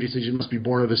be saved? He says, you must be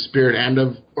born of the Spirit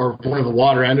or born of the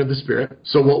water and of the Spirit.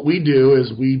 So what we do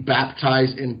is we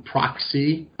baptize in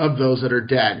proxy of those that are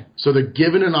dead. So they're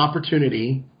given an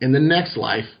opportunity in the next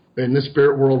life, in the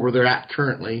spirit world where they're at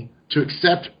currently, to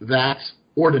accept that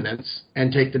ordinance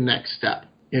and take the next step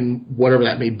in whatever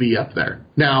that may be up there.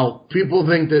 Now, people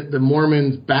think that the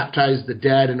Mormons baptize the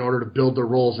dead in order to build their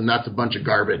rolls, and that's a bunch of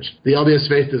garbage. The LDS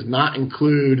faith does not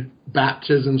include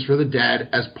baptisms for the dead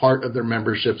as part of their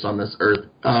memberships on this earth.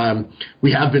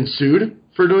 We have been sued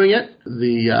for doing it.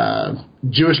 The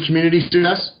Jewish community sued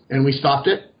us, and we stopped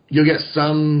it. You'll get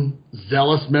some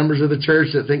zealous members of the church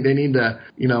that think they need to,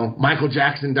 Michael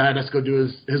Jackson died, let's go do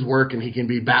his work and he can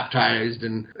be baptized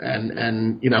and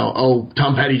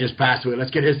Tom Petty just passed away,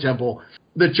 let's get his temple.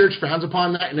 The church frowns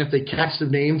upon that, and if they catch the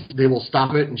names, they will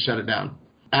stop it and shut it down.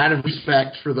 Out of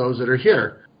respect for those that are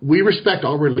here. We respect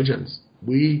all religions.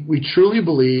 We truly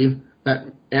believe that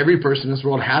every person in this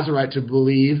world has a right to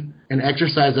believe and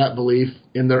exercise that belief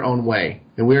in their own way.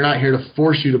 And we're not here to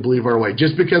force you to believe our way.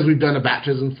 Just because we've done a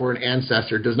baptism for an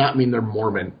ancestor does not mean they're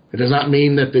Mormon. It does not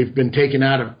mean that they've been taken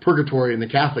out of purgatory in the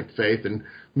Catholic faith and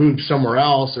moved somewhere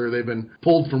else, or they've been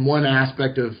pulled from one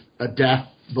aspect of a death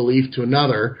belief to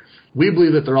another. We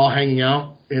believe that they're all hanging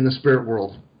out in the spirit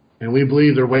world. And we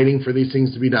believe they're waiting for these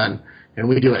things to be done. And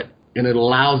we do it. And it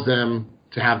allows them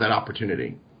to have that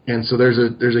opportunity. And so there's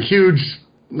a huge,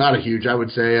 not a huge, I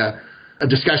would say, a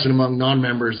discussion among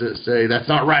non-members that say, that's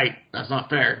not right, that's not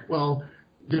fair. Well,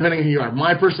 depending on who you are.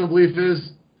 My personal belief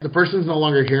is the person's no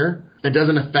longer here. It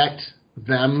doesn't affect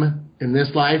them in this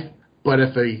life. But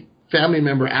if a family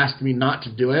member asked me not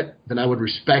to do it, then I would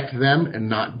respect them and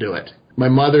not do it. My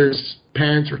mother's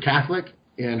parents were Catholic,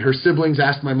 and her siblings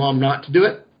asked my mom not to do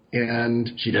it,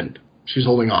 and she didn't. She's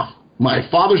holding off. My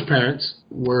father's parents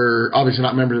were obviously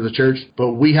not members of the church,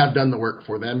 but we have done the work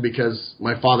for them because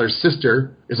my father's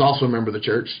sister is also a member of the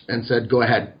church and said, go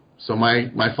ahead. So my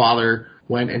father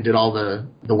went and did all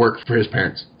the work for his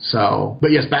parents. So, but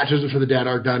yes, baptisms for the dead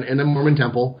are done in the Mormon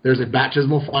temple. There's a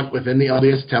baptismal font within the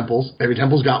LDS temples. Every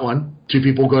temple's got one. 2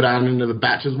 people go down into the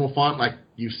baptismal font like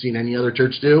you've seen any other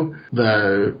church do.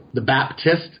 The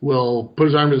Baptist will put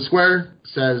his arm to the square,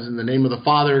 says in the name of the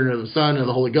Father and of the Son and of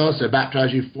the Holy Ghost, I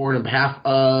baptize you for and on behalf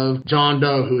of John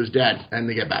Doe who is dead, and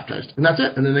they get baptized. And that's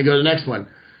it. And then they go to the next one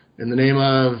in the name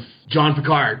of John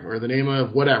Picard or the name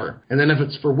of whatever. And then if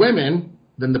it's for women,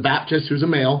 then the Baptist who's a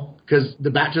male, because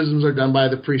the baptisms are done by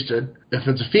the priesthood. If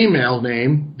it's a female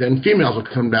name, then females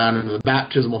will come down into the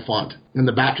baptismal font, and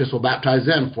the Baptist will baptize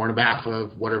them for and on behalf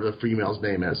of whatever the female's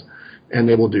name is. And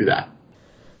they will do that.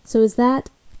 So is that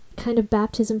kind of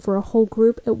baptism for a whole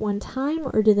group at one time,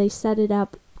 or do they set it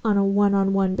up on a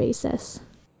one-on-one basis?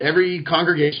 Every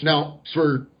congregation, now,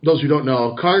 for those who don't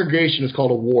know, a congregation is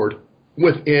called a ward.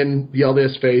 Within the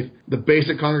LDS faith, the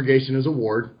basic congregation is a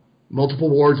ward. Multiple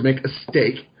wards make a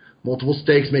stake. Multiple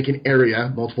stakes make an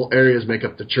area. Multiple areas make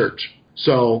up the church.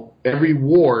 So every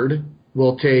ward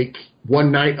will take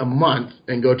one night a month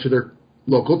and go to their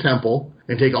local temple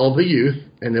and take all of the youth,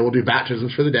 and they will do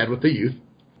baptisms for the dead with the youth.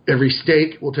 Every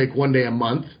stake will take one day a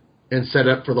month and set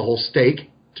up for the whole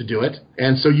stake to do it.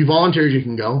 And so you volunteers, you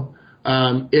can go.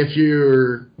 If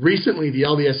you're recently, the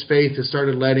LDS faith has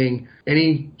started letting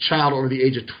any child over the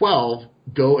age of 12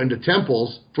 go into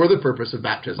temples for the purpose of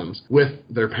baptisms with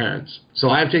their parents. So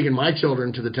I've taken my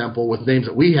children to the temple with names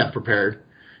that we have prepared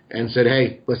and said,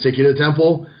 hey, let's take you to the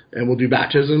temple and we'll do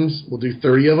baptisms. We'll do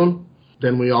 30 of them.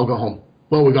 Then we all go home.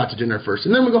 Well, we got to dinner first,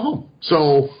 and then we go home.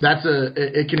 So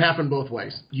it can happen both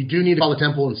ways. You do need to call the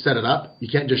temple and set it up. You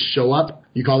can't just show up.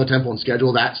 You call the temple and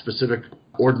schedule that specific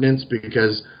ordinance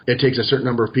because it takes a certain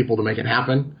number of people to make it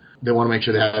happen. They want to make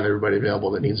sure they have everybody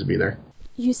available that needs to be there.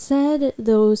 You said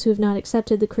those who have not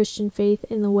accepted the Christian faith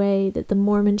in the way that the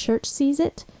Mormon church sees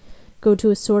it go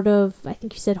to a sort of, I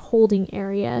think you said, holding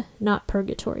area, not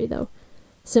purgatory though,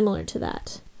 similar to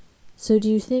that. So do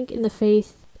you think in the faith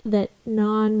that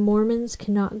non-Mormons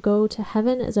cannot go to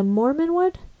heaven as a Mormon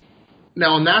would?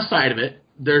 Now, on that side of it,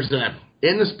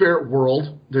 in the spirit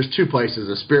world, there's 2 places,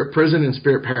 a spirit prison and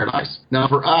spirit paradise. Now,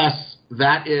 for us,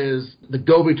 that is the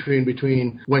go-between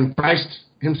between when Christ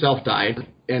himself died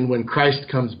and when Christ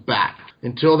comes back.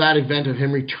 Until that event of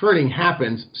him returning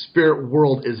happens, spirit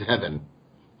world is heaven,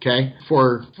 okay,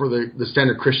 for the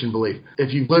standard Christian belief.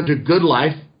 If you've lived a good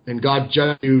life and God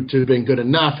judged you to have been good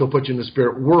enough, he'll put you in the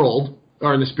spirit world,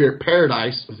 or in the spirit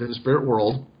paradise within the spirit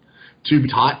world. to be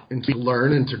taught and to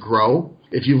learn and to grow.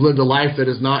 If you've lived a life that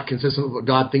is not consistent with what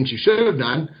God thinks you should have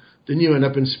done, then you end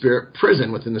up in spirit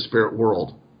prison within the spirit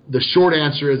world. The short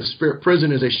answer is the spirit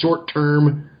prison is a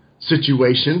short-term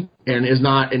situation and is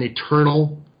not an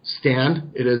eternal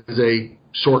stand. It is a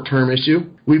short-term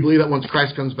issue. We believe that once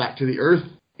Christ comes back to the earth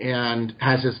and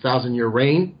has his 1,000-year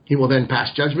reign, he will then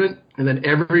pass judgment, and then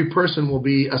every person will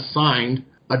be assigned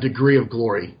a degree of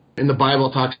glory. In the Bible,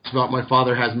 it talks about my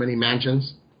Father has many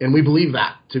mansions, and we believe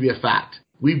that to be a fact.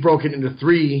 We've broken into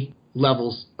 3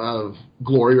 levels of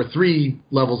glory, or 3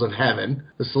 levels of heaven: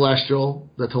 the celestial,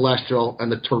 the telestial,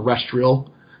 and the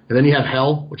terrestrial. And then you have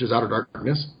hell, which is outer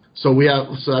darkness. So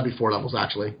that'd be 4 levels,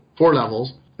 actually. 4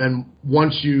 levels. And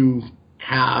once you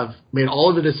have made all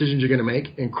of the decisions you're going to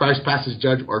make, and Christ passes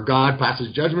judgment, or God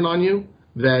passes judgment on you,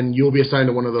 then you'll be assigned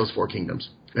to one of those 4 kingdoms.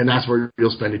 And that's where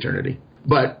you'll spend eternity.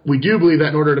 But we do believe that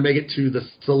in order to make it to the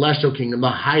celestial kingdom, the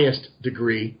highest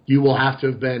degree, you will have to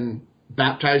have been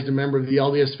baptized a member of the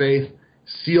LDS faith,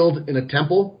 sealed in a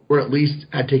temple, or at least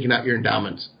had taken out your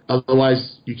endowments.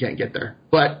 Otherwise, you can't get there.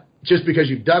 But just because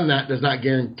you've done that does not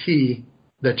guarantee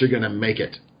that you're going to make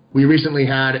it. We recently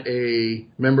had a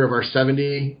member of our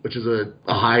 70, which is a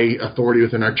high authority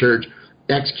within our church,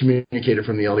 excommunicated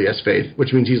from the LDS faith,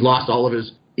 which means he's lost all of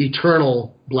his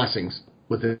eternal blessings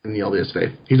within the LDS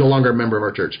faith. He's no longer a member of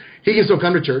our church. He can still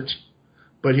come to church,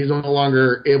 but he's no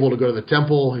longer able to go to the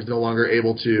temple. He's no longer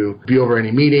able to be over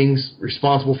any meetings,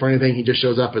 responsible for anything. He just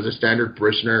shows up as a standard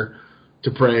parishioner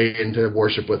to pray and to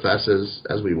worship with us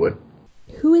as we would.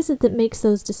 Who is it that makes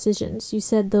those decisions? You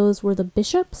said those were the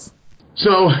bishops?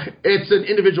 So it's an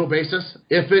individual basis.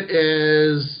 If it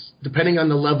is, depending on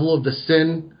the level of the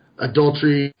sin,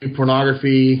 adultery,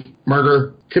 pornography,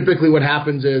 murder, typically what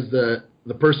happens is the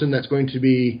person that's going to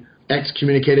be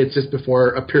excommunicated sits before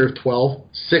a peer of 12.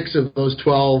 6 of those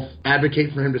 12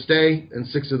 advocate for him to stay, and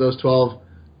 6 of those 12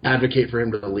 advocate for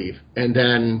him to leave. And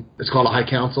then it's called a high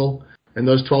council. And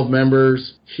those 12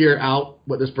 members hear out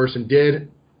what this person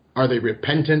did. Are they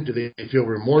repentant? Do they feel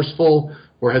remorseful?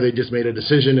 Or have they just made a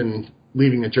decision and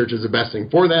leaving the church is the best thing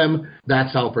for them?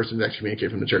 That's how a person is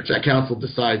excommunicated from the church. That council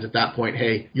decides at that point,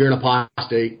 hey, you're an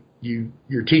apostate.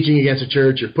 You're teaching against the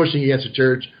church. You're pushing against the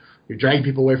church. You're dragging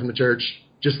people away from the church.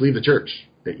 Just leave the church.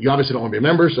 You obviously don't want to be a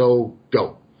member, so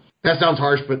go. That sounds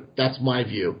harsh, but that's my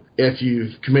view. If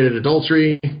you've committed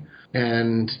adultery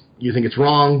and you think it's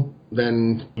wrong,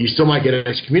 then you still might get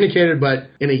excommunicated, but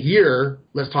in a year,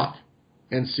 let's talk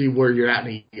and see where you're at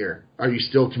in a year. Are you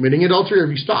still committing adultery, or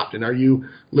have you stopped? And are you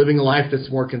living a life that's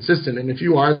more consistent? And if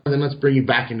you are, then let's bring you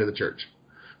back into the church.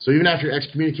 So even after you're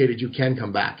excommunicated, you can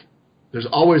come back. There's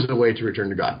always a way to return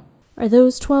to God. Are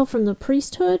those 12 from the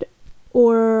priesthood,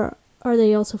 or are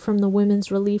they also from the Women's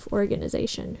Relief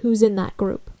Organization? Who's in that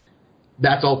group?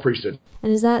 That's all priesthood.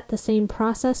 And is that the same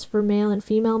process for male and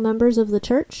female members of the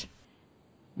church?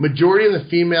 Majority of the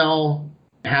female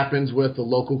happens with the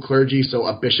local clergy, so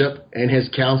a bishop and his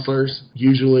counselors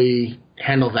usually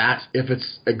handle that. If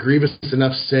it's a grievous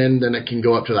enough sin, then it can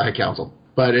go up to the high council.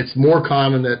 But it's more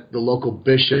common that the local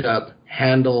bishop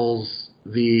handles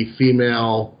the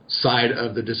female side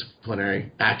of the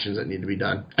disciplinary actions that need to be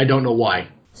done. I don't know why.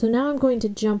 So now I'm going to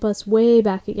jump us way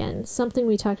back again, something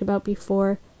we talked about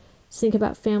before. Think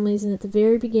about families, and at the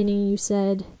very beginning you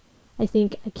said, I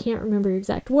can't remember your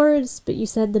exact words, but you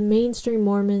said the mainstream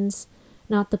Mormons,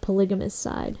 not the polygamous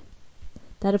side.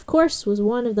 That, of course, was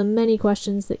one of the many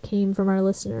questions that came from our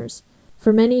listeners.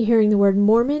 For many, hearing the word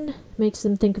Mormon makes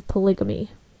them think of polygamy.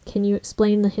 Can you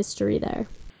explain the history there?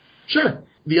 Sure.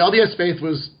 The LDS faith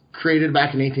was created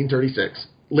back in 1836.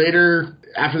 Later,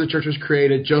 after the church was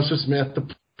created, Joseph Smith,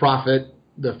 the prophet,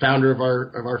 the founder of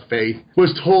our faith,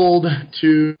 was told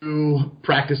to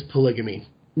practice polygamy.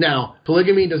 Now,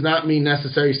 polygamy does not mean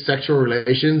necessary sexual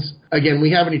relations. Again,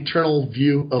 we have an eternal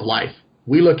view of life.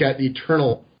 We look at the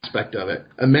eternal aspect of it.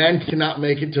 A man cannot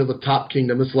make it to the top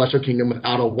kingdom, the celestial kingdom,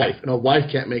 without a wife, and a wife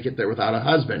can't make it there without a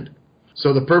husband.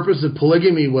 So the purpose of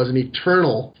polygamy was an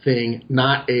eternal thing,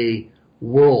 not a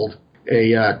world,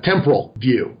 a temporal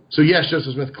view. So yes,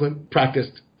 Joseph Smith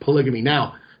practiced polygamy.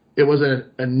 Now, it was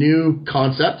a new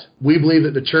concept. We believe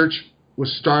that the church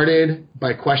was started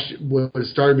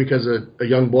because a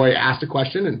young boy asked a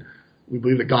question, and we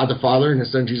believe that God the Father and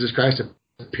his son Jesus Christ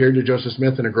appeared to Joseph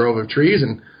Smith in a grove of trees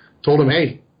and told him,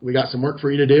 hey, we got some work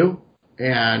for you to do.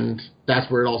 And that's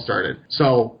where it all started.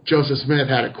 So Joseph Smith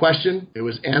had a question, it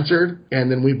was answered,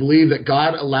 and then we believe that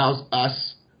God allows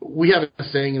us. We have a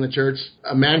saying in the church,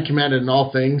 a man commanded in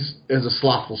all things is a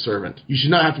slothful servant. You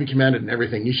should not have to be commanded in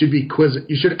everything. You should be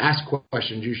you should ask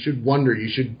questions. You should wonder. You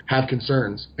should have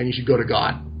concerns. And you should go to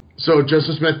God. So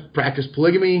Joseph Smith practiced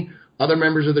polygamy. Other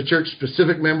members of the church,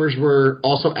 specific members, were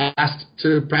also asked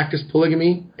to practice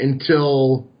polygamy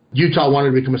until Utah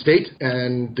wanted to become a state.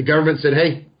 And the government said,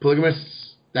 hey,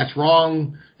 polygamists, that's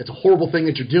wrong. It's a horrible thing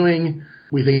that you're doing.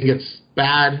 We think it's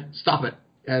bad. Stop it.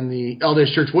 And the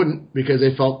LDS Church wouldn't, because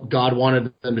they felt God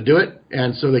wanted them to do it.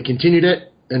 And so they continued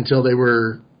it until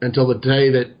the day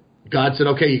that God said,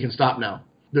 okay, you can stop now.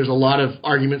 There's a lot of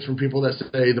arguments from people that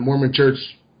say the Mormon Church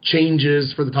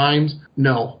changes for the times.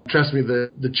 No, trust me,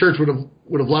 the church would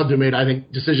have loved to have made, I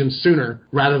think, decisions sooner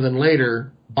rather than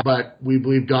later. But we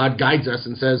believe God guides us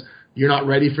and says, you're not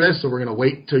ready for this, so we're going to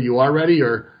wait till you are ready,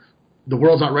 or the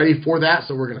world's not ready for that,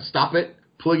 so we're going to stop it.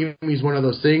 Polygamy is one of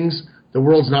those things. The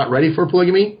world's not ready for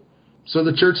polygamy, so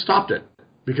the church stopped it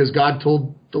because God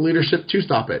told the leadership to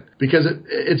stop it. Because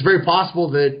it's very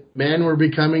possible that men were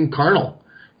becoming carnal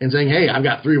and saying, hey, I've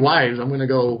got 3 wives. I'm going to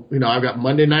go, I've got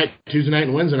Monday night, Tuesday night,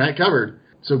 and Wednesday night covered.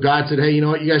 So God said, hey, you know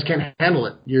what? You guys can't handle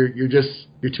it. You're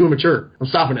too immature. I'm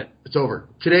stopping it. It's over.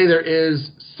 Today there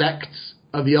is sects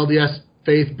of the LDS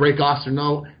faith, break-offs or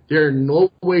no. They're in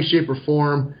no way, shape, or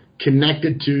form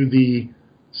connected to the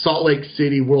Salt Lake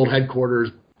City world headquarters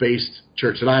based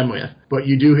church that I'm with. But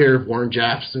you do hear of Warren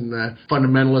Jeffs and the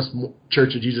Fundamentalist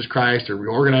Church of Jesus Christ or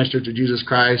Reorganized Church of Jesus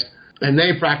Christ, and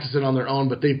they practice it on their own,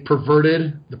 but they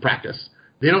perverted the practice.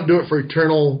 They don't do it for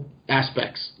eternal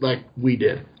aspects like we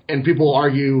did. And people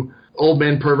argue old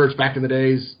men perverts back in the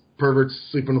days, perverts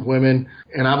sleeping with women,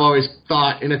 and I've always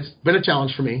thought, and it's been a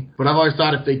challenge for me, but I've always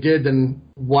thought if they did, then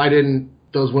why didn't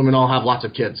those women all have lots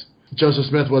of kids? Joseph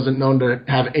Smith wasn't known to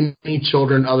have any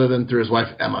children other than through his wife,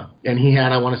 Emma. And he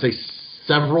had, I want to say,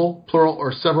 several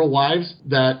wives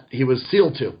that he was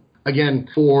sealed to. Again,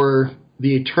 for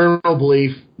the eternal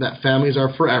belief that families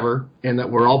are forever and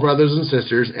that we're all brothers and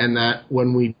sisters and that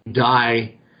when we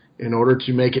die, in order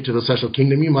to make it to the celestial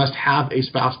kingdom, you must have a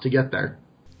spouse to get there.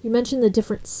 You mentioned the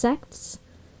different sects.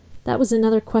 That was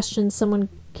another question someone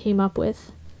came up with.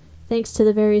 Thanks to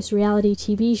the various reality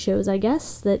TV shows, I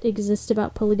guess, that exist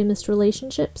about polygamist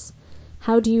relationships.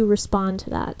 How do you respond to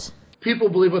that? People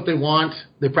believe what they want.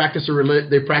 They practice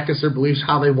their beliefs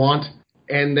how they want,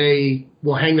 and they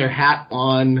will hang their hat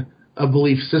on a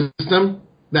belief system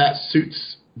that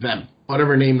suits them,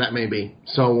 whatever name that may be.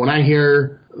 So when I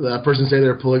hear the person say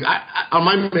they're on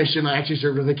my mission, I actually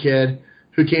served with a kid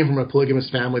who came from a polygamous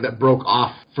family that broke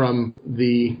off from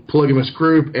the polygamous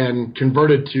group and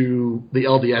converted to the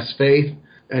LDS faith.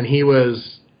 And he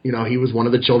was one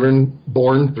of the children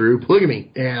born through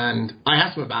polygamy. And I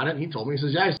asked him about it, and he told me, he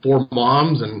says, yeah, I have 4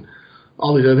 moms and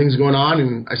all these other things going on.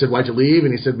 And I said, why'd you leave?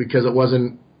 And he said, because it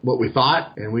wasn't what we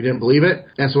thought, and we didn't believe it.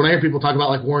 And so when I hear people talk about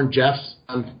like Warren Jeffs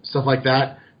and stuff like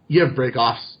that, you have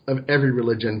break-offs of every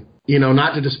religion.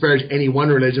 Not to disparage any one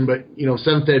religion, but,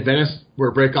 Seventh-day Adventists were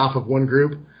a break-off of one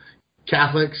group.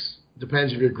 Catholics,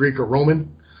 depends if you're Greek or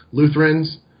Roman.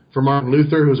 Lutherans, for Martin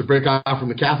Luther, who was a break-off from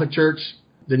the Catholic Church.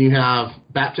 Then you have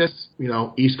Baptists,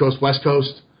 East Coast, West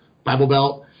Coast, Bible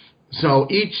Belt. So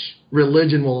each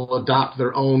religion will adopt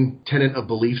their own tenet of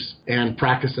beliefs and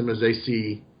practice them as they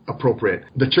see appropriate.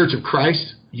 The Church of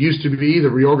Christ used to be the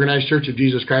Reorganized Church of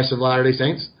Jesus Christ of Latter-day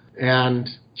Saints, and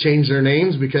changed their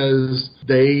names because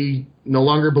they no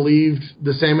longer believed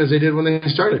the same as they did when they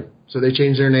started. So they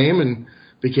changed their name and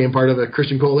became part of a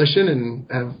Christian coalition and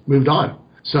have moved on.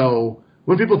 So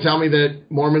when people tell me that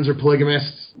Mormons are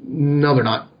polygamists, no, they're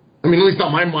not. I mean, at least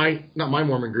not my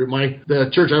Mormon group. The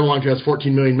church I belong to has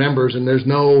 14 million members, and there's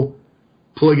no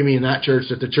polygamy in that church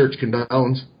that the church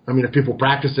condones. I mean, if people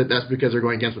practice it, that's because they're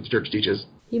going against what the church teaches.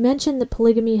 You mentioned that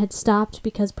polygamy had stopped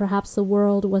because perhaps the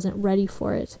world wasn't ready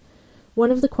for it.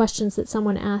 One of the questions that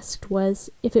someone asked was,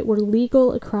 if it were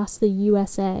legal across the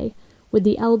USA, would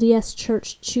the LDS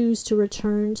Church choose to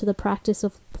return to the practice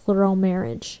of plural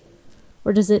marriage?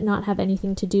 Or does it not have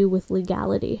anything to do with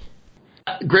legality?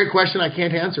 Great question. I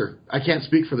can't answer. I can't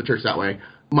speak for the church that way.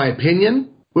 My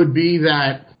opinion would be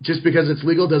that just because it's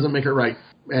legal doesn't make it right.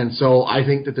 And so I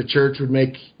think that the church would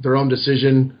make their own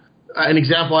decision. An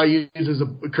example I use is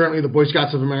currently the Boy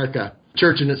Scouts of America.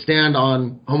 Church in its stand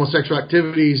on homosexual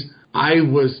activities. I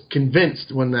was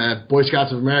convinced when the Boy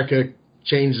Scouts of America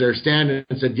changed their stand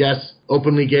and said, yes,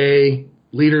 openly gay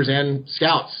leaders and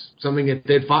scouts, something that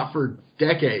they'd fought for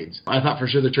decades. I thought for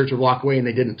sure the church would walk away, and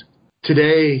they didn't.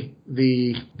 Today,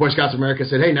 the Boy Scouts of America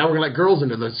said, hey, now we're going to let girls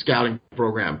into the scouting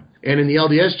program. And in the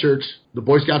LDS Church, the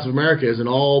Boy Scouts of America is an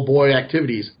all-boy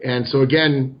activities. And so,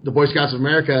 again, the Boy Scouts of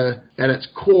America, at its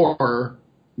core,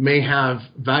 may have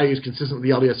values consistent with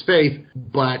the LDS faith,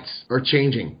 but are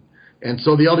changing. And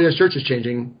so the LDS Church is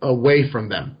changing away from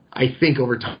them. I think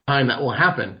over time that will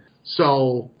happen.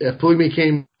 So if polygamy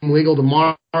became legal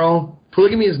tomorrow,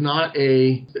 polygamy is not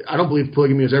I don't believe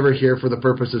polygamy was ever here for the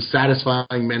purpose of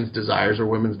satisfying men's desires or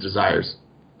women's desires.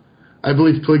 I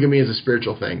believe polygamy is a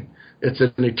spiritual thing. It's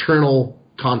an eternal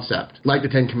concept, like the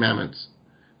Ten Commandments.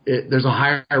 There's a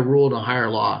higher rule and a higher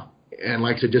law. And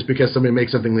like I said, just because somebody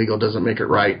makes something legal doesn't make it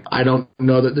right. I don't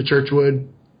know that the church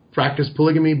would practice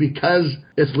polygamy because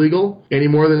it's legal any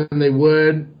more than they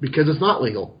would because it's not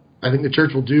legal. I think the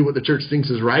church will do what the church thinks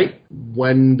is right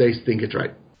when they think it's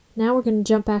right. Now we're going to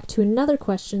jump back to another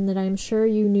question that I'm sure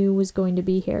you knew was going to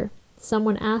be here.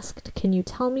 Someone asked, can you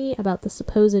tell me about the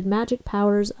supposed magic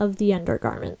powers of the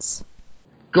undergarments?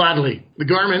 Gladly. The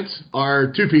garments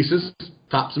are two pieces,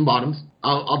 tops and bottoms.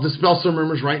 I'll dispel some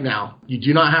rumors right now. You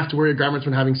do not have to wear your garments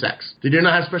when having sex. They do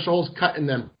not have special holes cut in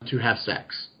them to have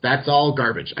sex. That's all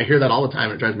garbage. I hear that all the time.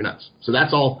 It drives me nuts. So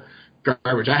that's all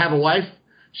garbage. I have a wife.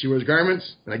 She wears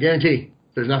garments, and I guarantee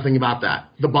there's nothing about that.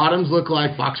 The bottoms look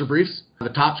like boxer briefs. The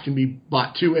tops can be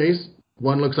bought two ways.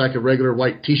 One looks like a regular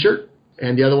white T-shirt,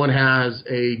 and the other one has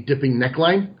a dipping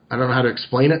neckline. I don't know how to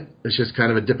explain it. It's just kind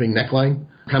of a dipping neckline,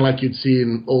 kind of like you'd see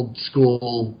in old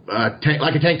school,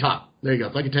 like a tank top. There you go.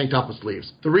 It's like a tank top with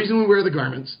sleeves. The reason we wear the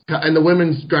garments, and the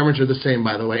women's garments are the same,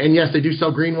 by the way. And yes, they do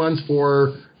sell green ones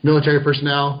for military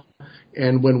personnel.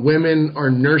 And when women are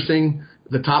nursing,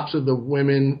 the tops of the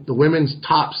women's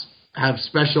tops have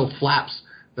special flaps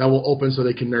that will open so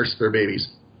they can nurse their babies.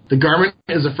 The garment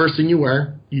is the first thing you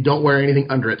wear. You don't wear anything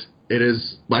under it. It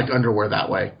is like underwear that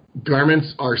way.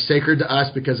 Garments are sacred to us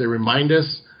because they remind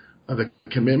us of the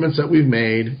commitments that we've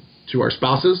made to our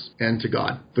spouses and to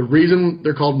God. The reason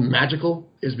they're called magical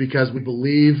is because we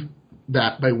believe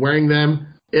that by wearing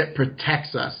them, it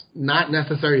protects us. Not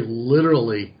necessarily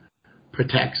literally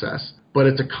protects us, but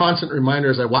it's a constant reminder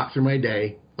as I walk through my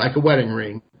day, like a wedding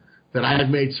ring, that I have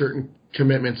made certain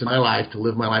commitments in my life to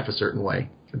live my life a certain way.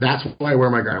 That's why I wear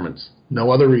my garments. No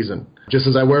other reason. Just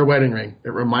as I wear a wedding ring,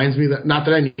 it reminds me that, not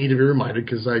that I need to be reminded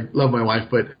because I love my wife,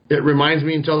 but it reminds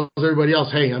me and tells everybody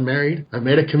else, hey, I'm married. I've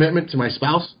made a commitment to my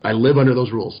spouse. I live under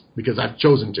those rules because I've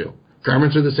chosen to.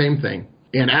 Garments are the same thing.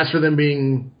 And as for them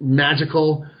being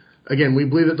magical, again, we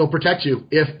believe that they'll protect you.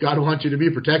 If God wants you to be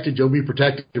protected, you'll be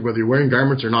protected whether you're wearing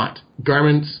garments or not.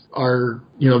 Garments are,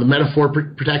 the metaphor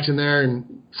protection there.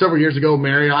 And several years ago,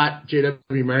 Marriott,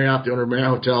 J.W. Marriott, the owner of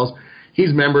Marriott Hotels,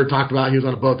 he's a member, talked about he was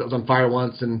on a boat that was on fire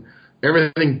once, and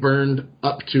everything burned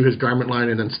up to his garment line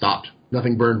and then stopped.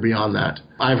 Nothing burned beyond that.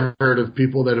 I've heard of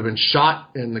people that have been shot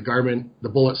and the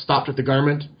bullet stopped at the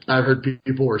garment. I've heard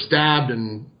people were stabbed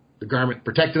and the garment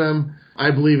protected them.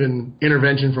 I believe in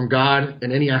intervention from God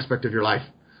in any aspect of your life.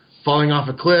 Falling off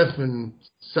a cliff and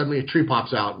suddenly a tree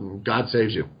pops out and God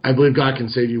saves you. I believe God can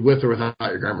save you with or without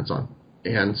your garments on.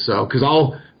 And so,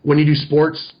 when you do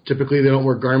sports, typically they don't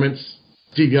wear garments.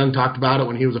 Steve Young talked about it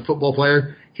when he was a football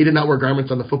player. He did not wear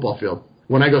garments on the football field.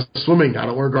 When I go swimming, I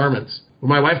don't wear garments. When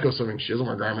my wife goes swimming, she doesn't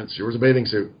wear garments. She wears a bathing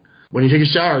suit. When you take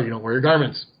a shower, you don't wear your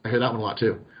garments. I hear that one a lot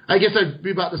too. I guess I'd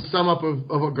be about the sum up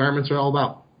of what garments are all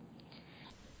about.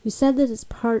 You said that it's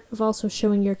part of also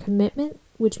showing your commitment,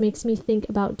 which makes me think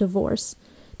about divorce.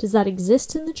 Does that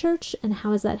exist in the church, and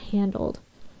how is that handled?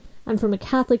 I'm from a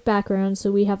Catholic background,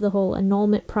 so we have the whole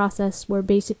annulment process where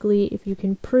basically if you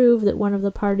can prove that one of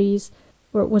the parties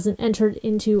or it wasn't entered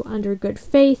into under good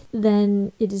faith,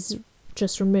 then it is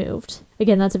just removed.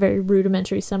 Again, that's a very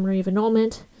rudimentary summary of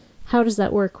annulment. How does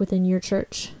that work within your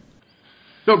church?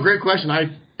 So, great question.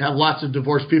 I have lots of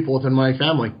divorced people within my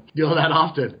family. Deal with that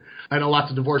often. I know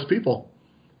lots of divorced people.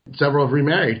 Several have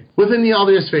remarried. Within the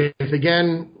LDS faith,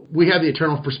 again, we have the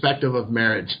eternal perspective of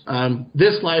marriage.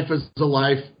 This life is a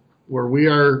life where we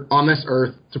are on this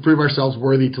earth to prove ourselves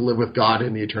worthy to live with God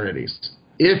in the eternities.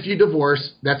 If you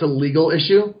divorce, that's a legal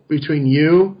issue between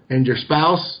you and your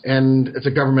spouse, and it's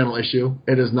a governmental issue.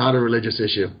 It is not a religious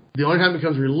issue. The only time it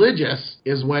becomes religious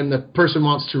is when the person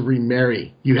wants to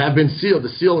remarry. You have been sealed. The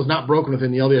seal is not broken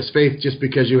within the LDS faith just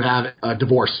because you have a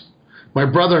divorce. My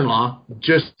brother-in-law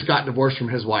just got divorced from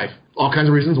his wife. All kinds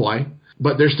of reasons why,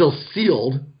 but they're still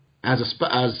sealed as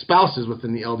spouses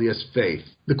within the LDS faith.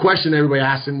 The question everybody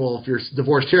asks him, well, if you're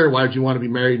divorced here, why would you want to be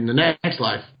married in the next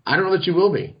life? I don't know that you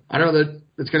will be. I don't know that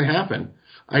it's going to happen.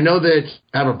 I know that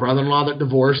I have a brother-in-law that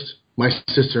divorced my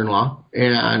sister-in-law,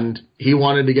 and he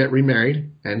wanted to get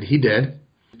remarried, and he did.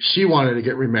 She wanted to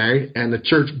get remarried, and the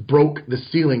church broke the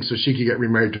sealing so she could get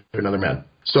remarried to another man.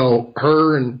 So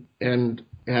her and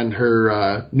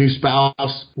her new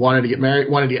spouse wanted to get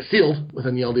married, wanted to get sealed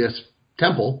within the LDS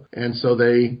temple, and so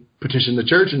they petitioned the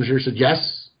church, and the church said,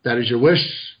 yes, that is your wish,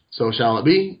 so shall it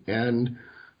be. And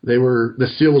the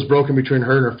seal was broken between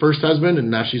her and her first husband,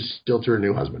 and now she's sealed to her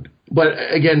new husband. But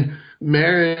again,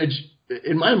 marriage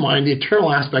in my mind, the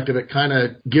eternal aspect of it kind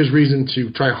of gives reason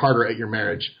to try harder at your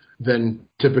marriage than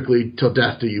typically till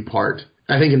death do you part.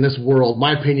 I think in this world,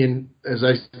 my opinion, as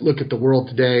I look at the world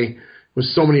today, with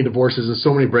so many divorces and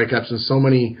so many breakups and so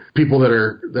many people that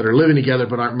are living together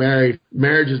but aren't married,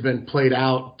 marriage has been played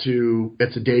out to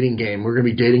it's a dating game. We're going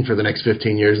to be dating for the next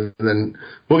 15 years, and then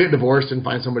we'll get divorced and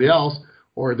find somebody else,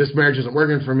 or this marriage isn't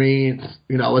working for me.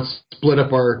 Let's split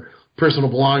up our personal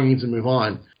belongings and move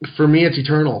on. For me, it's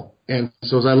eternal. And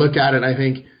so as I look at it, I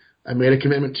think I made a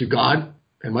commitment to God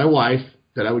and my wife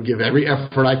that I would give every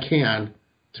effort I can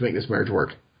to make this marriage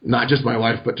work. Not just my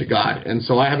wife, but to God. And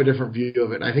so I have a different view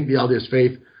of it. And I think the LDS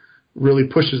faith really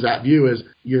pushes that view as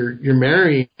you're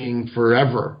marrying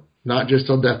forever, not just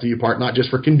till death do you part, not just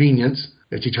for convenience.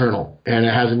 It's eternal, and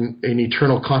it has an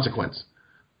eternal consequence.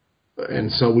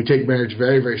 And so we take marriage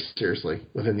very, very seriously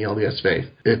within the LDS faith.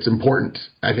 It's important,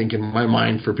 I think, in my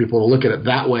mind, for people to look at it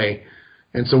that way.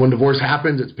 And so when divorce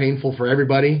happens, it's painful for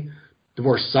everybody.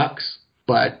 Divorce sucks,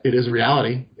 but it is a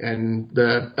reality. And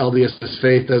the LDS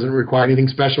faith doesn't require anything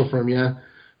special from you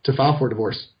to file for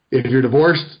divorce. If you're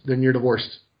divorced, then you're divorced.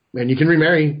 And you can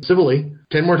remarry civilly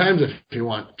 10 more times if you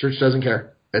want. Church doesn't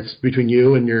care. It's between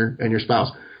you and your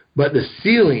spouse. But the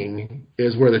sealing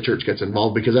is where the church gets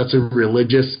involved because that's a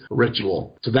religious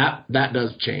ritual. So that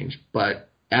does change. But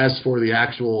as for the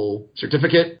actual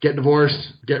certificate, get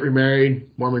divorced, get remarried,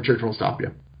 Mormon Church won't stop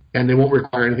you. And they won't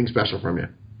require anything special from you.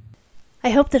 I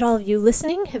hope that all of you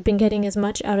listening have been getting as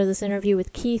much out of this interview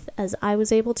with Keith as I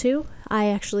was able to. I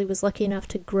actually was lucky enough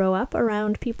to grow up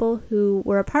around people who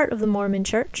were a part of the Mormon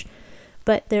Church,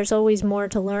 but there's always more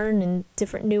to learn and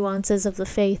different nuances of the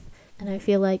faith, and I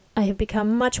feel like I have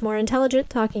become much more intelligent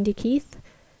talking to Keith.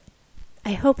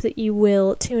 I hope that you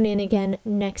will tune in again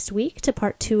next week to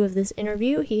part 2 of this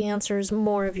interview. He answers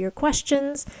more of your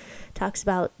questions, talks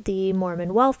about the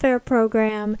Mormon welfare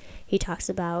program, he talks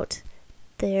about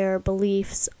their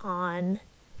beliefs on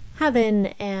heaven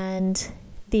and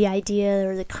the idea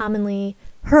or the commonly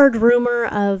heard rumor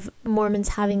of Mormons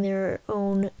having their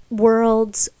own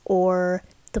worlds or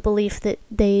the belief that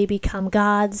they become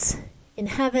gods in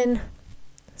heaven.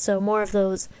 So more of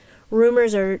those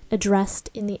rumors are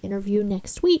addressed in the interview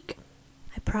next week.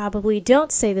 I probably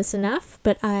don't say this enough,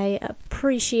 but I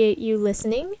appreciate you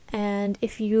listening. And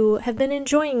if you have been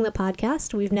enjoying the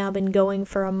podcast, we've now been going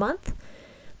for a month.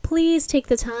 Please take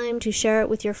the time to share it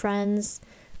with your friends,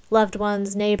 loved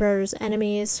ones, neighbors,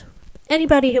 enemies,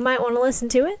 anybody who might want to listen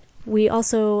to it. We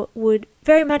also would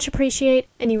very much appreciate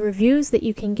any reviews that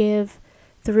you can give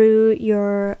through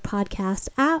your podcast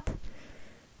app.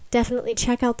 Definitely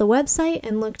check out the website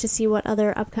and look to see what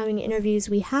other upcoming interviews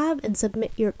we have and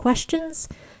submit your questions.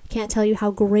 Can't tell you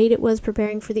how great it was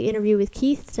preparing for the interview with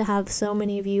Keith to have so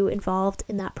many of you involved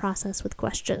in that process with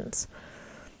questions.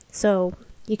 So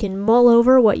you can mull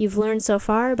over what you've learned so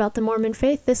far about the Mormon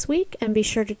faith this week and be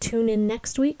sure to tune in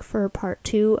next week for part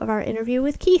 2 of our interview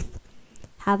with Keith.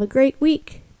 Have a great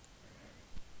week.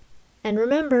 And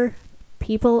remember,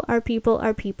 people are people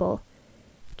are people.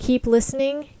 Keep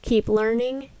listening, keep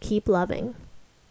learning, keep loving.